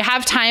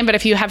have time, but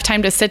if you have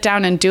time to sit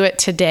down and do it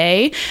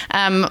today,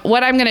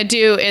 what I'm going to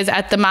do is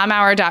at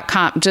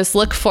themomhour.com, just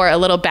look for a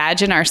little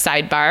badge in our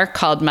sidebar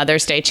called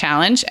Mother's Day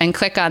Challenge and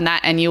click on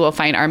that, and you will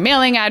find our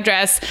mailing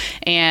address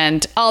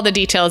and all the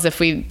details if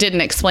we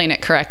didn't explain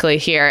it correctly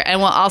here. And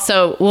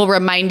we'll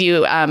remind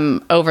you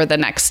over the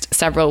next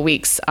several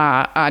weeks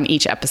on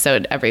each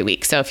episode every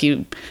week. So if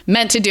you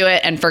meant to do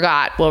it and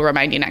forgot, we'll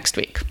remind you next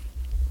week.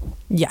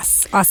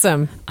 Yes.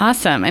 Awesome.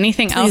 Awesome.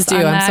 Anything Please else do.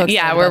 on I'm that? so excited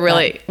Yeah,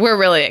 we're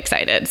really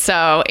excited.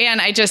 So, and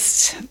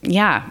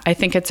I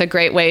think it's a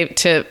great way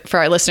for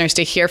our listeners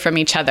to hear from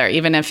each other,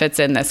 even if it's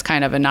in this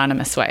kind of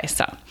anonymous way.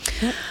 So,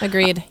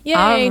 agreed. Yay.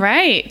 All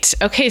right.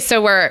 Okay.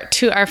 So we're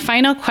to our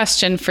final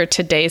question for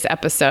today's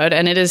episode,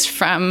 and it is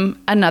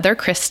from another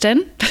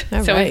Kristen.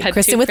 All so right. we've had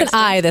Kristen with an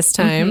I this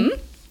time.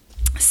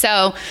 Mm-hmm.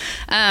 So,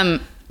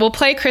 we'll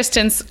play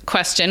Kristen's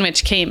question,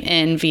 which came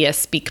in via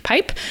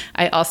SpeakPipe.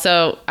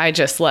 I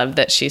just love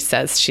that she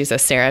says she's a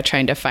Sarah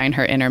trying to find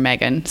her inner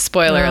Megan.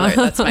 Spoiler alert,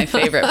 that's my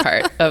favorite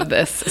part of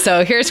this.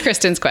 So here's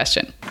Kristen's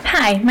question.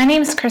 Hi, my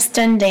name is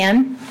Kristen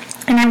Dan,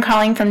 and I'm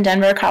calling from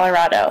Denver,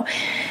 Colorado.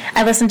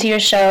 I listen to your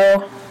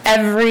show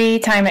every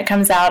time it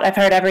comes out. I've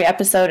heard every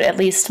episode at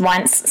least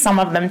once, some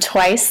of them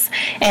twice,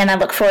 and I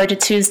look forward to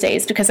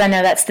Tuesdays because I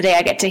know that's the day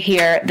I get to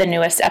hear the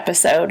newest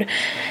episode.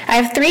 I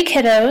have 3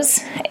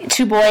 kiddos,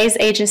 2 boys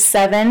ages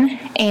 7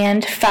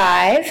 and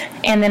 5,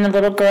 and then a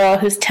little girl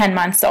who's 10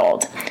 months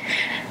old.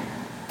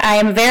 I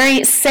am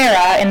very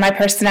Sarah in my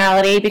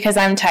personality because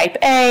I'm type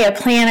A, a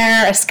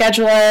planner, a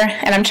scheduler,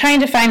 and I'm trying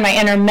to find my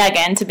inner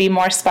Megan to be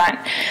more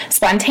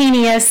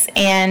spontaneous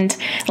and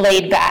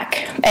laid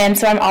back. And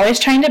so I'm always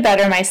trying to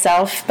better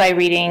myself by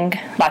reading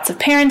lots of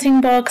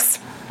parenting books,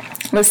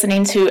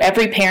 listening to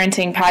every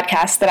parenting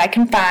podcast that I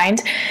can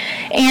find.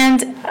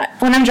 And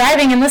when I'm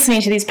driving and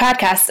listening to these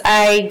podcasts,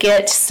 I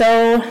get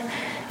so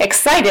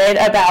excited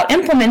about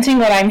implementing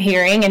what I'm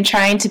hearing and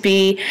trying to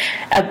be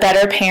a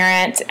better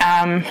parent,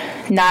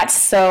 not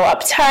so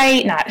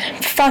uptight, not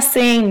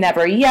fussing,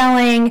 never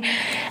yelling,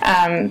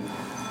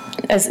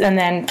 and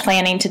then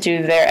planning to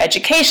do their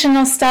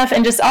educational stuff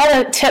and just all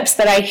the tips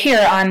that I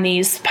hear on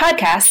these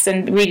podcasts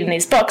and reading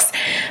these books.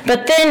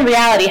 But then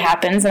reality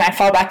happens and I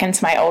fall back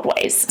into my old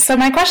ways. So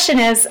my question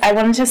is, I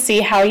wanted to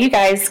see how you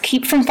guys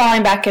keep from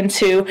falling back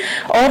into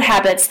old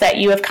habits that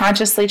you have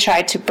consciously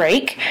tried to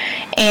break,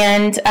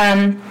 and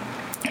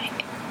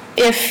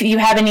if you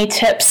have any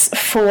tips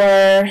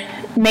for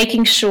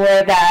making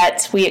sure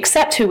that we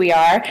accept who we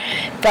are,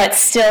 but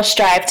still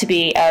strive to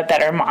be a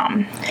better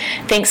mom.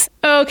 Thanks.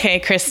 Okay,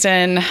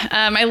 Kristen.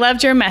 I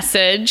loved your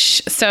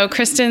message. So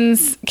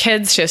Kristen's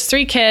kids, she has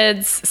 3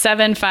 kids,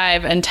 7,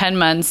 5, and 10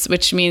 months,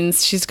 which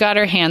means she's got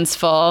her hands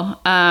full.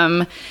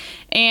 And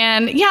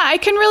yeah, I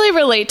can really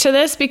relate to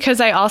this because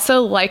I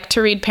also like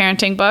to read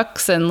parenting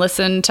books and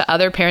listen to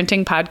other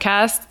parenting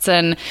podcasts.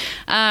 And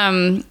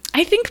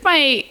I think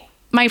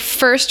my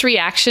first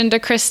reaction to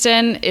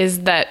Kristen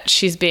is that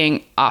she's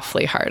being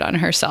awfully hard on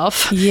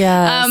herself.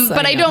 Yes,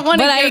 but I don't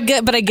want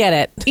to. But I get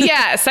it.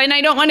 Yes, and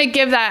I don't want to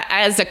give that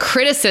as a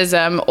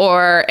criticism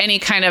or any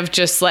kind of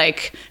just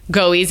like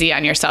go easy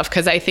on yourself,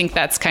 because I think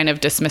that's kind of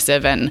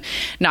dismissive and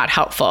not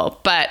helpful.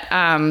 But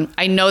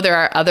I know there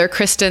are other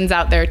Kristens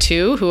out there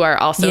too who are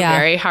also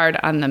very hard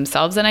on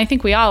themselves, and I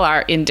think we all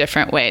are in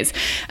different ways.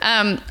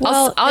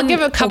 I'll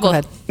give a couple.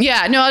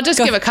 I'll just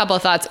give a couple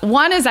of thoughts.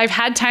 One is I've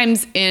had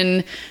times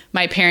in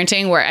my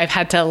parenting where I've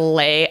had to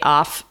lay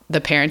off the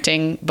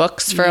parenting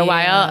books for a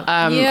while.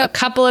 A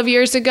couple of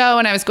years ago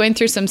when I was going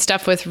through some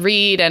stuff with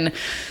Reed and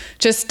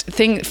just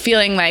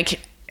feeling like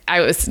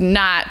I was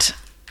not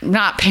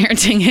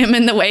parenting him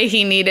in the way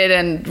he needed,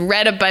 and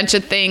read a bunch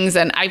of things.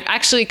 And I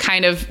actually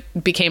kind of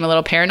became a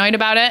little paranoid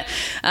about it.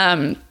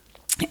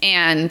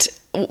 And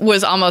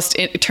was almost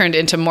turned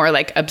into more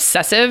like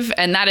obsessive,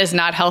 and that is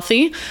not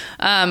healthy.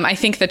 I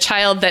think the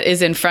child that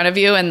is in front of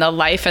you and the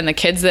life and the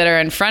kids that are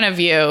in front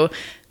of you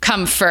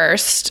come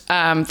first.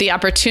 The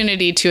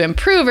opportunity to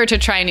improve or to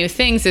try new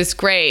things is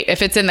great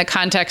if it's in the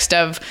context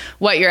of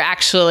what you're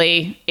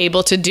actually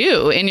able to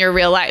do in your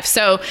real life.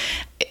 So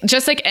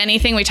just like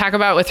anything we talk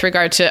about with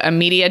regard to a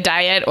media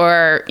diet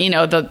or,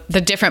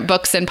 the different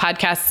books and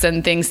podcasts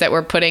and things that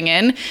we're putting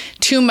in,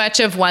 too much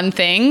of one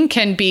thing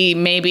can be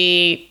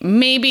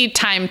maybe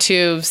time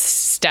to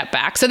step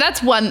back. So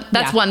that's one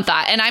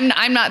thought. And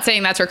I'm not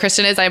saying that's where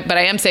Kristen is, but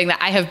I am saying that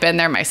I have been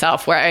there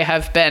myself, where I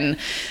have been,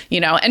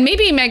 and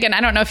maybe Megan,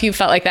 I don't know if you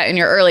felt like that in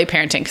your early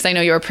parenting, because I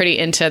know you were pretty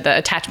into the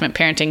attachment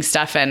parenting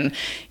stuff and,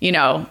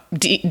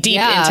 deep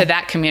into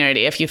that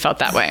community, if you felt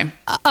that way.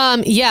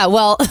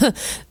 Well,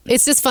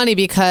 it's just funny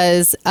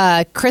because,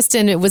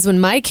 Kristen, it was when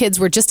my kids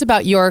were just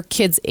about your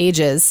kids'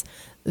 ages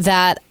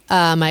that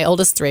my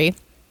oldest 3,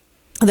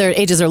 their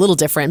ages are a little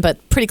different,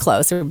 but pretty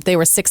close. They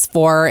were 6,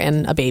 4,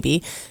 and a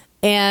baby.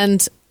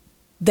 And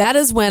that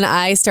is when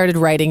I started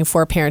writing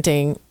for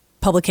parenting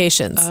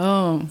publications.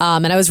 Oh.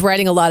 And I was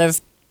writing a lot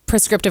of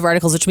prescriptive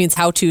articles, which means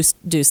how to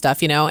do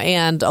stuff,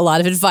 and a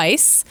lot of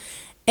advice.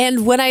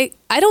 And when I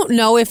don't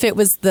know if it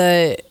was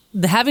the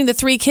having the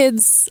 3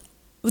 kids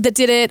that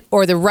did it,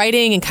 or the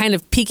writing and kind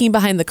of peeking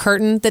behind the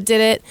curtain that did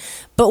it.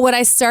 But what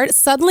I started,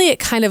 suddenly it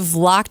kind of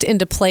locked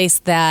into place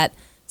that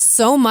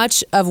so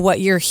much of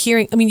what you're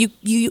hearing, I mean,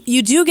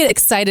 you do get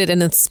excited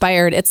and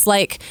inspired. It's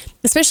like,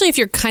 especially if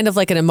you're kind of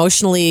like an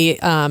emotionally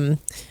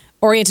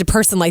oriented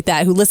person like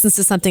that, who listens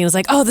to something and is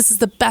like, oh, this is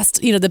the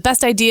best, the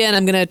best idea, and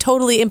I'm going to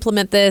totally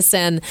implement this,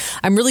 and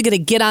I'm really going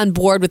to get on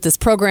board with this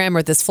program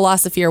or this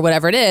philosophy or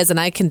whatever it is. And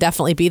I can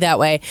definitely be that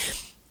way.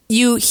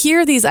 you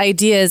hear these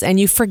ideas and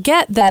you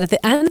forget that at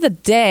the end of the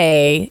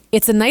day,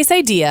 it's a nice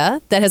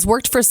idea that has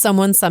worked for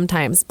someone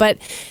sometimes. But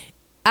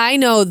I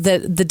know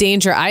that the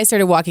danger I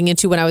started walking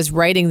into when I was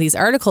writing these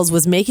articles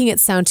was making it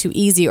sound too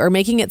easy, or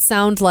making it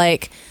sound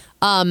like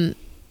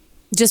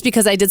just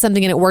because I did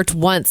something and it worked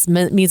once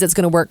means it's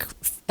going to work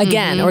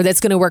again, or that's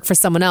going to work for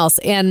someone else.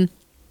 And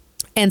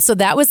so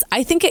that was,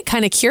 I think it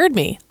kind of cured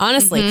me,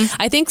 honestly.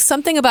 I think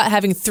something about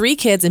having 3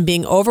 kids and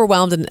being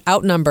overwhelmed and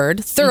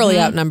outnumbered, thoroughly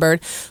outnumbered,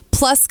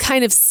 plus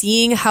kind of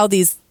seeing how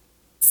these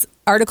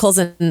articles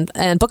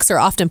and books are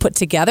often put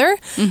together,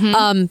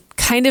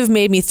 kind of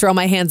made me throw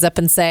my hands up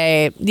and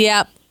say,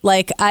 yeah,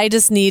 like I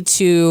just need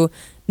to,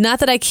 not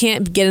that I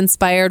can't get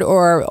inspired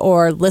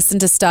or listen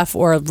to stuff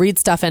or read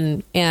stuff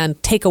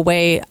and take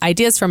away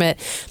ideas from it,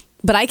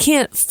 but I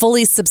can't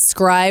fully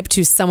subscribe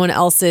to someone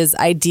else's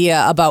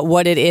idea about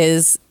what it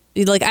is.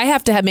 Like I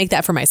have to make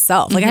that for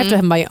myself. Like I have to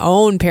have my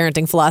own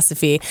parenting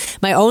philosophy,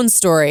 my own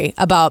story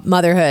about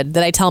motherhood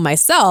that I tell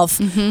myself.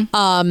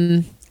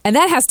 And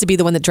that has to be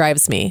the one that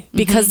drives me,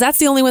 because that's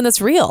the only one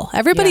that's real.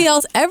 Everybody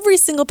else, every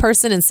single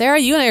person, and Sarah,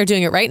 you and I are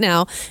doing it right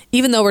now,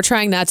 even though we're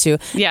trying not to.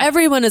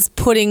 Everyone is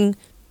putting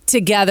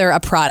together a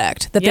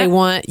product that they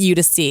want you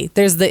to see.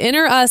 There's the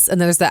inner us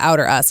and there's the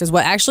outer us. There's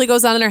what actually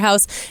goes on in our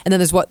house, and then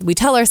there's what we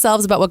tell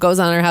ourselves about what goes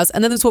on in our house,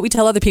 and then there's what we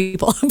tell other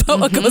people about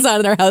what goes on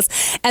in our house.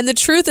 And the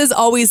truth is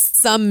always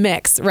some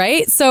mix,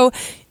 right? So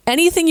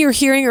anything you're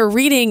hearing or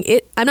reading,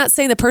 I'm not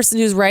saying the person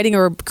who's writing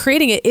or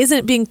creating it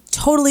isn't being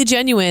totally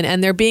genuine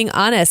and they're being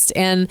honest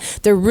and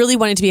they're really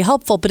wanting to be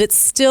helpful, but it's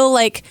still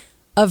like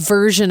a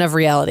version of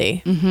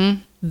reality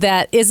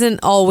that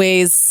isn't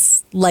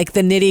always like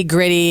the nitty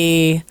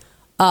gritty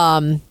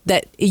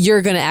that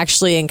you're going to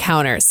actually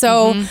encounter.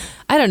 So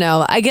I don't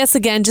know. I guess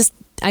again,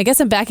 I guess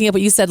I'm backing up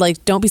what you said,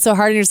 like, don't be so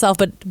hard on yourself,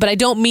 but I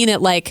don't mean it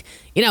like,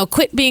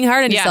 quit being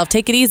hard on yourself.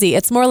 Take it easy.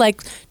 It's more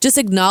like just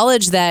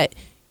acknowledge that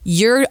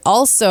you're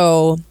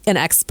also an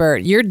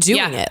expert. You're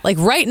doing it. Like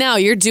right now,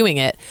 you're doing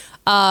it.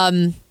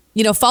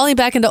 Falling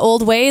back into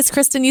old ways,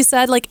 Kristen, you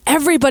said, like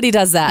everybody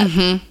does that.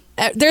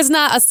 There's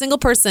not a single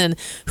person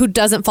who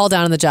doesn't fall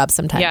down on the job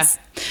sometimes.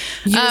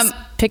 You just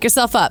pick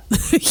yourself up.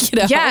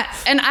 Yeah.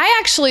 And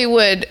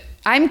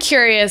I'm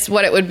curious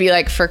what it would be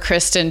like for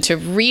Kristen to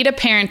read a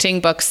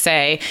parenting book,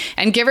 say,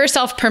 and give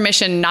herself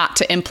permission not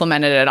to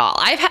implement it at all.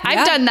 I've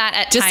done that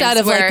at just times out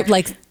of where,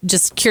 like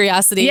just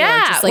curiosity, or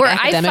just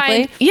like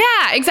academically.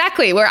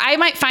 Exactly. Where I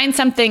might find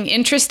something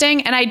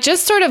interesting and I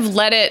just sort of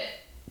let it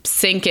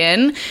sink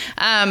in.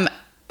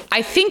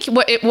 I think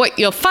what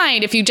you'll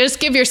find if you just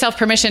give yourself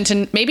permission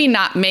to maybe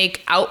not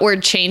make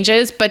outward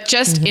changes, but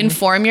just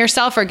inform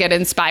yourself or get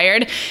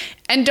inspired,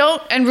 and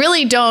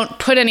really don't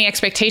put any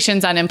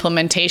expectations on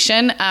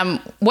implementation.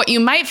 What you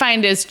might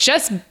find is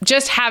just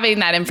having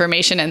that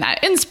information and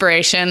that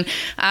inspiration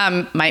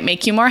might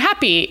make you more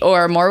happy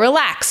or more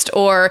relaxed,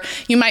 or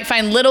you might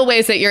find little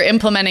ways that you're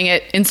implementing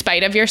it in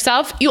spite of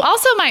yourself. You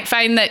also might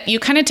find that you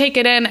kind of take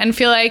it in and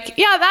feel like,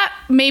 yeah, that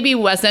maybe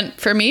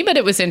wasn't for me, but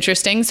it was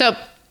interesting. So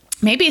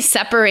maybe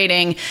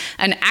separating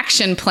an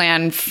action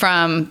plan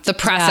from the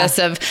process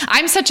of,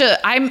 I'm such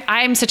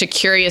a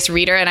curious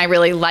reader, and I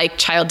really like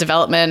child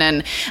development,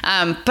 and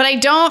but I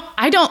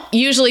don't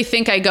usually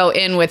think I go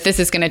in with this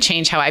is going to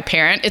change how I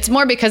parent. It's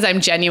more because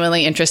I'm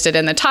genuinely interested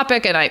in the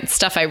topic and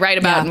stuff I write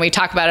about and we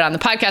talk about it on the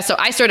podcast. So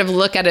I sort of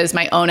look at it as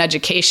my own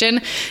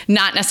education,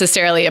 not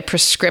necessarily a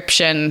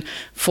prescription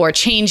for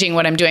changing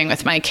what I'm doing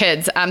with my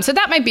kids. So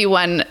that might be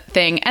one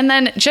thing. And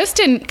then just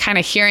in kind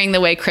of hearing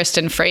the way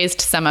Kristen phrased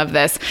some of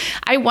this,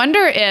 I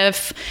wonder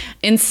if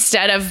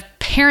instead of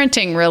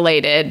parenting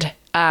related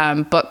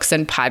books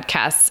and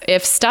podcasts,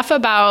 if stuff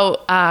about,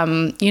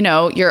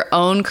 your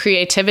own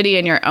creativity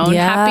and your own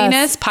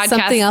happiness, podcasts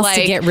something else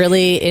to get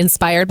really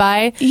inspired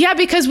by. Yeah,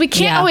 because we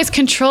can't always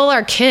control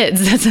our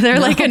kids. They're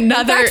like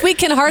another. In fact, we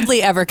can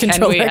hardly ever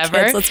control our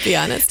kids, let's be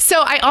honest.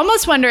 So I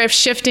almost wonder if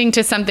shifting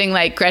to something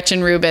like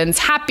Gretchen Rubin's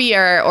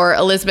Happier or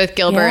Elizabeth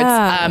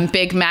Gilbert's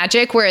Big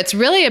Magic, where it's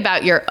really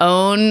about your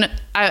own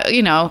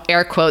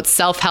air quotes,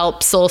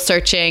 self-help, soul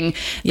searching,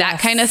 that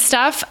kind of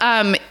stuff,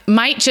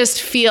 might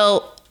just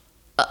feel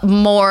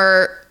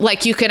more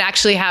like you could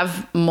actually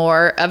have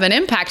more of an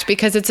impact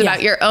because it's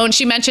about your own.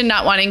 She mentioned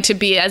not wanting to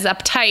be as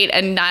uptight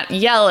and not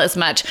yell as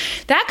much.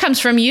 That comes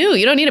from you.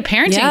 You don't need a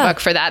parenting book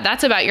for that.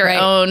 That's about your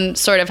own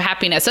sort of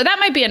happiness. So that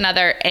might be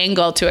another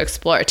angle to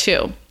explore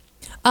too.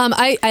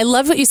 I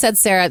love what you said,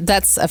 Sarah.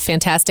 That's a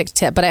fantastic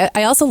tip. But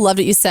I also loved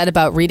what you said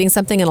about reading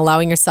something and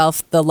allowing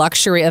yourself the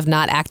luxury of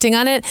not acting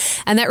on it.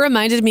 And that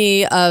reminded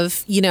me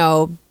of,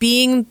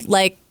 being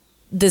like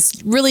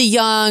this really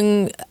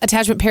young,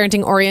 attachment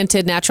parenting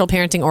oriented, natural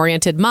parenting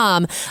oriented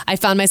mom. I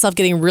found myself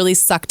getting really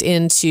sucked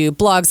into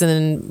blogs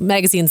and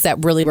magazines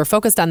that really were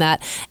focused on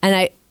that.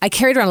 And I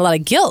carried around a lot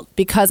of guilt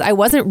because I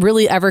wasn't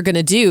really ever going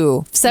to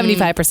do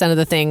 75% of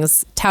the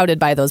things touted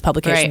by those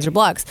publications or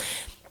blogs.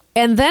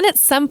 And then at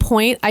some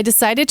point, I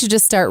decided to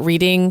just start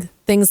reading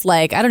things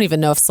like, I don't even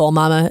know if Soul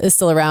Mama is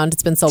still around.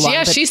 It's been so long.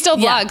 Yeah, she still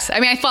vlogs.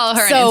 I mean, I follow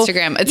her on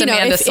Instagram. It's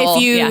Amanda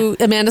Soul.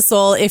 Amanda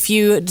Soul, if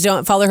you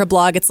don't follow her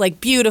blog, it's like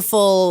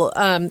beautiful,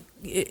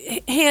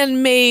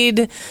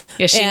 handmade.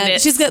 Yeah, she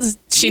knits.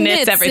 She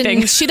knits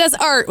everything. She does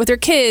art with her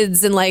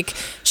kids, and like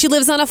she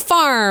lives on a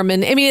farm.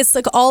 And I mean, it's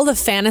like all the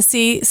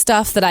fantasy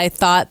stuff that I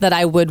thought that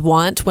I would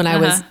want when I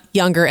was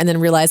younger, and then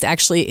realized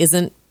actually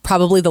isn't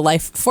probably the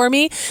life for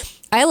me.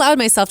 I allowed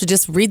myself to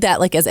just read that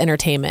like as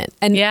entertainment,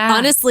 and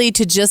honestly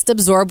to just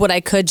absorb what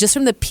I could just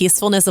from the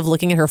peacefulness of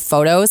looking at her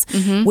photos,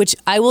 which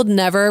I will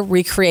never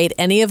recreate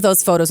any of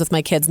those photos with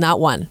my kids, not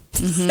one.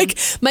 Like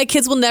my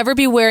kids will never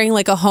be wearing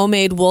like a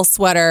homemade wool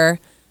sweater,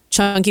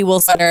 chunky wool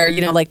sweater,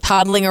 you know, like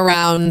toddling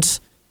around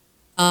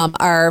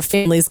our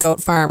family's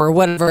goat farm or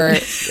whatever,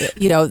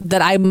 you know,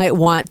 that I might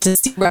want to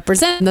see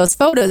represent in those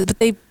photos, but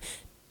they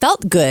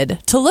felt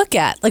good to look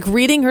at. Like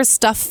reading her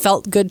stuff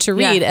felt good to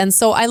read. And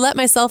so I let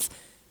myself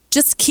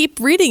just keep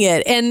reading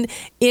it. And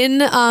in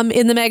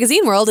the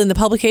magazine world, in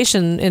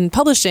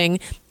publishing,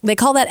 they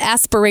call that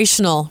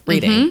aspirational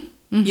reading.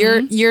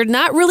 You're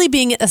not really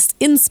being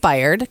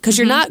inspired because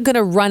you're not going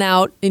to run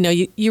out. You know,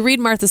 you read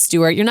Martha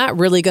Stewart, you're not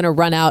really going to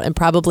run out and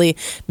probably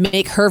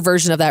make her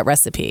version of that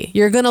recipe.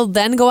 You're going to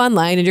then go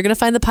online and you're going to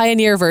find the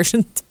Pioneer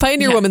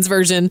Woman's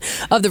version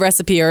of the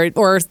recipe,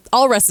 or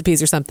all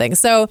recipes or something.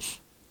 So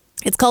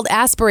it's called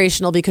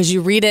aspirational because you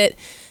read it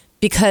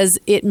because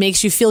it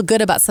makes you feel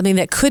good about something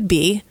that could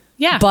be.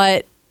 Yeah.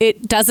 But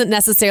it doesn't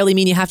necessarily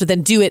mean you have to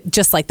then do it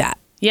just like that.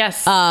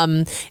 Yes.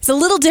 It's a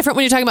little different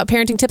when you're talking about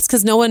parenting tips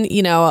because no one,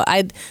 you know,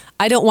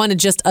 I don't want to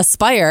just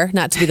aspire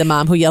not to be the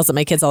mom who yells at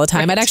my kids all the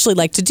time. Right. I'd actually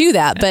like to do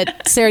that.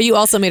 But Sarah, you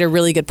also made a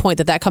really good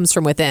point that comes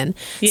from within.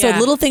 Yeah. So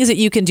little things that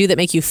you can do that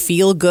make you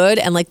feel good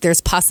and like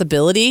there's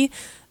possibility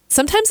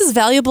sometimes is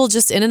valuable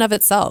just in and of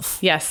itself.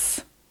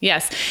 Yes.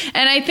 Yes.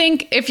 And I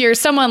think if you're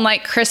someone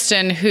like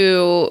Kristen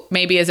who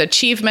maybe is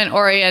achievement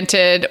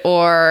oriented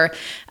or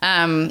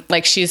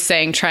like she's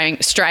saying,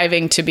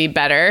 striving to be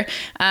better,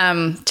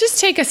 just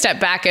take a step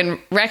back and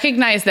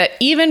recognize that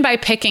even by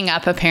picking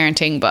up a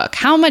parenting book,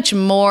 how much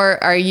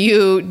more are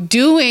you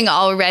doing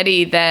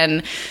already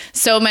than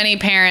so many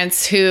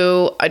parents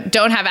who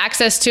don't have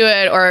access to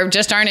it or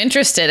just aren't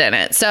interested in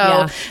it.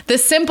 So the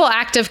simple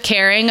act of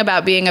caring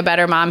about being a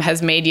better mom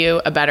has made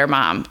you a better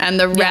mom. And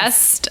the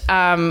rest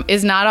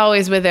is not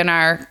always within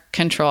our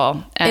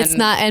control. And it's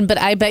not, but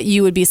I bet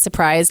you would be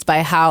surprised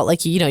by how,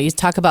 like, you know, you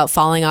talk about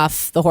falling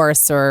off the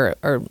horse or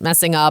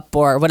messing up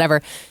or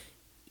whatever.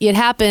 It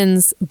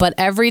happens, but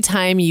every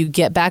time you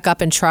get back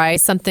up and try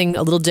something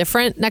a little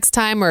different next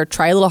time or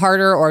try a little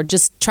harder or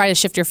just try to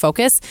shift your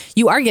focus,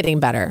 you are getting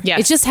better.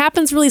 Yes. It just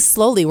happens really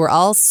slowly. We're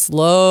all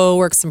slow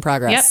works in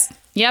progress.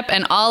 Yep.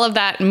 And all of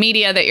that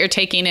media that you're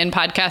taking in,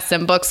 podcasts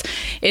and books,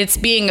 it's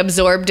being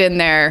absorbed in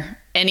there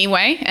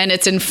anyway, and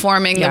it's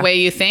informing the way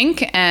you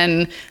think,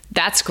 and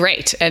that's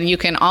great. And you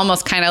can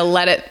almost kind of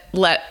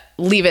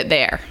leave it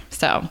there.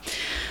 So,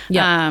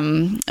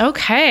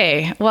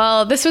 okay.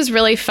 Well, this was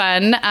really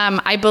fun.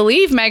 I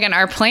believe, Megan,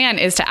 our plan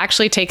is to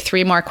actually take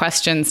 3 more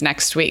questions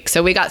next week.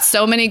 So we got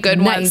so many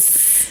good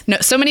ones.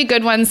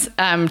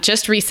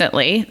 Just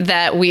recently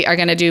that we are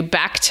going to do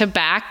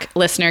back-to-back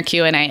listener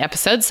Q&A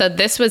episodes. So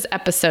this was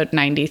episode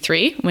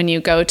 93. When you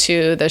go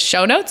to the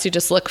show notes, you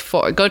just go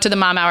to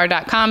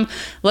themomhour.com,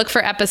 look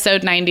for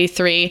episode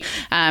 93.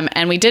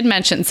 And we did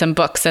mention some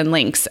books and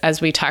links as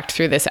we talked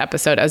through this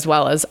episode, as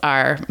well as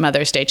our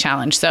Mother's Day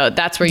challenge. So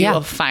that's where you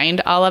will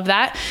find all of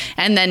that.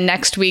 And then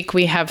next week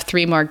we have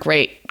 3 more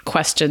great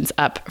questions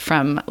up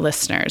from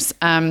listeners.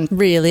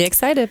 Really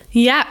excited.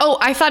 Yeah. Oh,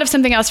 I thought of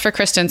something else for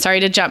Kristen. Sorry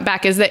to jump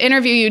back. Is the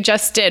interview you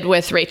just did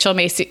with Rachel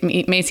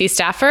Macy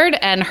Stafford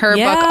and her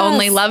book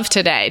Only Love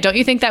Today. Don't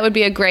you think that would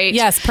be a great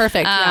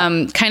perfect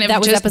kind of that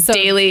was just episode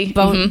daily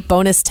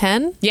bonus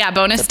 10? Yeah,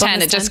 bonus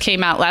 10. It just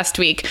came out last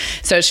week.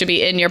 So it should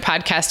be in your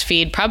podcast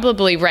feed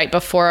probably right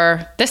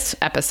before this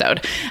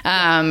episode.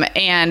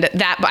 And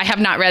that I have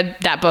not read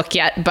that book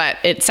yet, but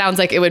it sounds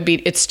like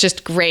it's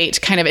just great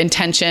kind of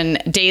intention,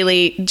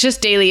 daily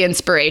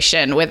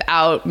inspiration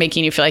without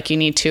making you feel like you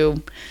need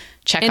to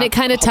check out. And it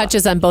kind of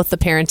touches on both the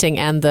parenting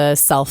and the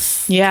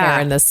self-care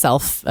and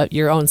the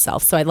your own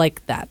self. So I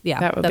like that. Yeah,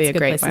 that would be a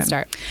great place to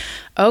start.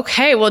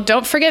 Okay, well,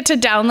 don't forget to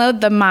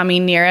download the Mommy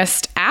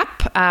Nearest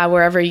app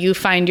wherever you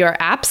find your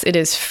apps. It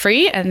is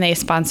free, and they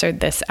sponsored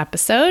this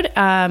episode.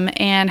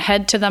 And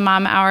head to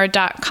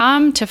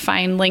themomhour.com to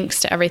find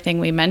links to everything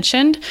we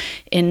mentioned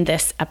in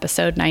this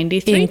episode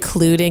 93.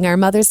 Including our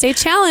Mother's Day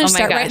challenge.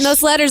 Start writing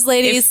those letters,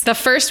 ladies. If the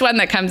first one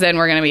that comes in,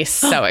 we're going to be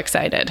so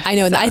excited. I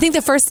know. So. I think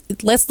the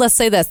first, let's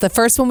say this, the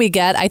first one we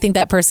get, I think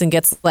that person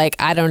gets like,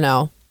 I don't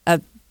know,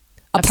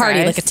 a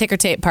party, like a ticker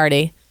tape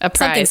party. a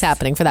prize. Something's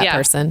happening for that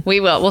person. We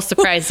will. We'll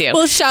surprise you.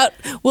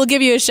 We'll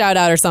give you a shout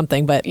out or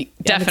something, but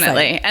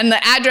definitely. And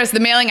the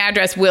mailing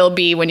address will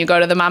be when you go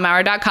to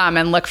themomhour.com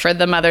and look for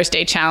the Mother's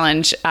Day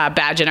Challenge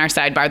badge in our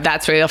sidebar.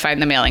 That's where you'll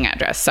find the mailing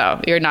address. So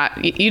you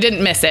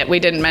didn't miss it. We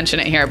didn't mention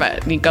it here,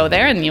 but you go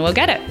there and you will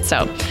get it.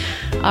 So,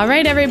 all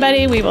right,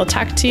 everybody, we will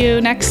talk to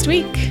you next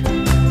week.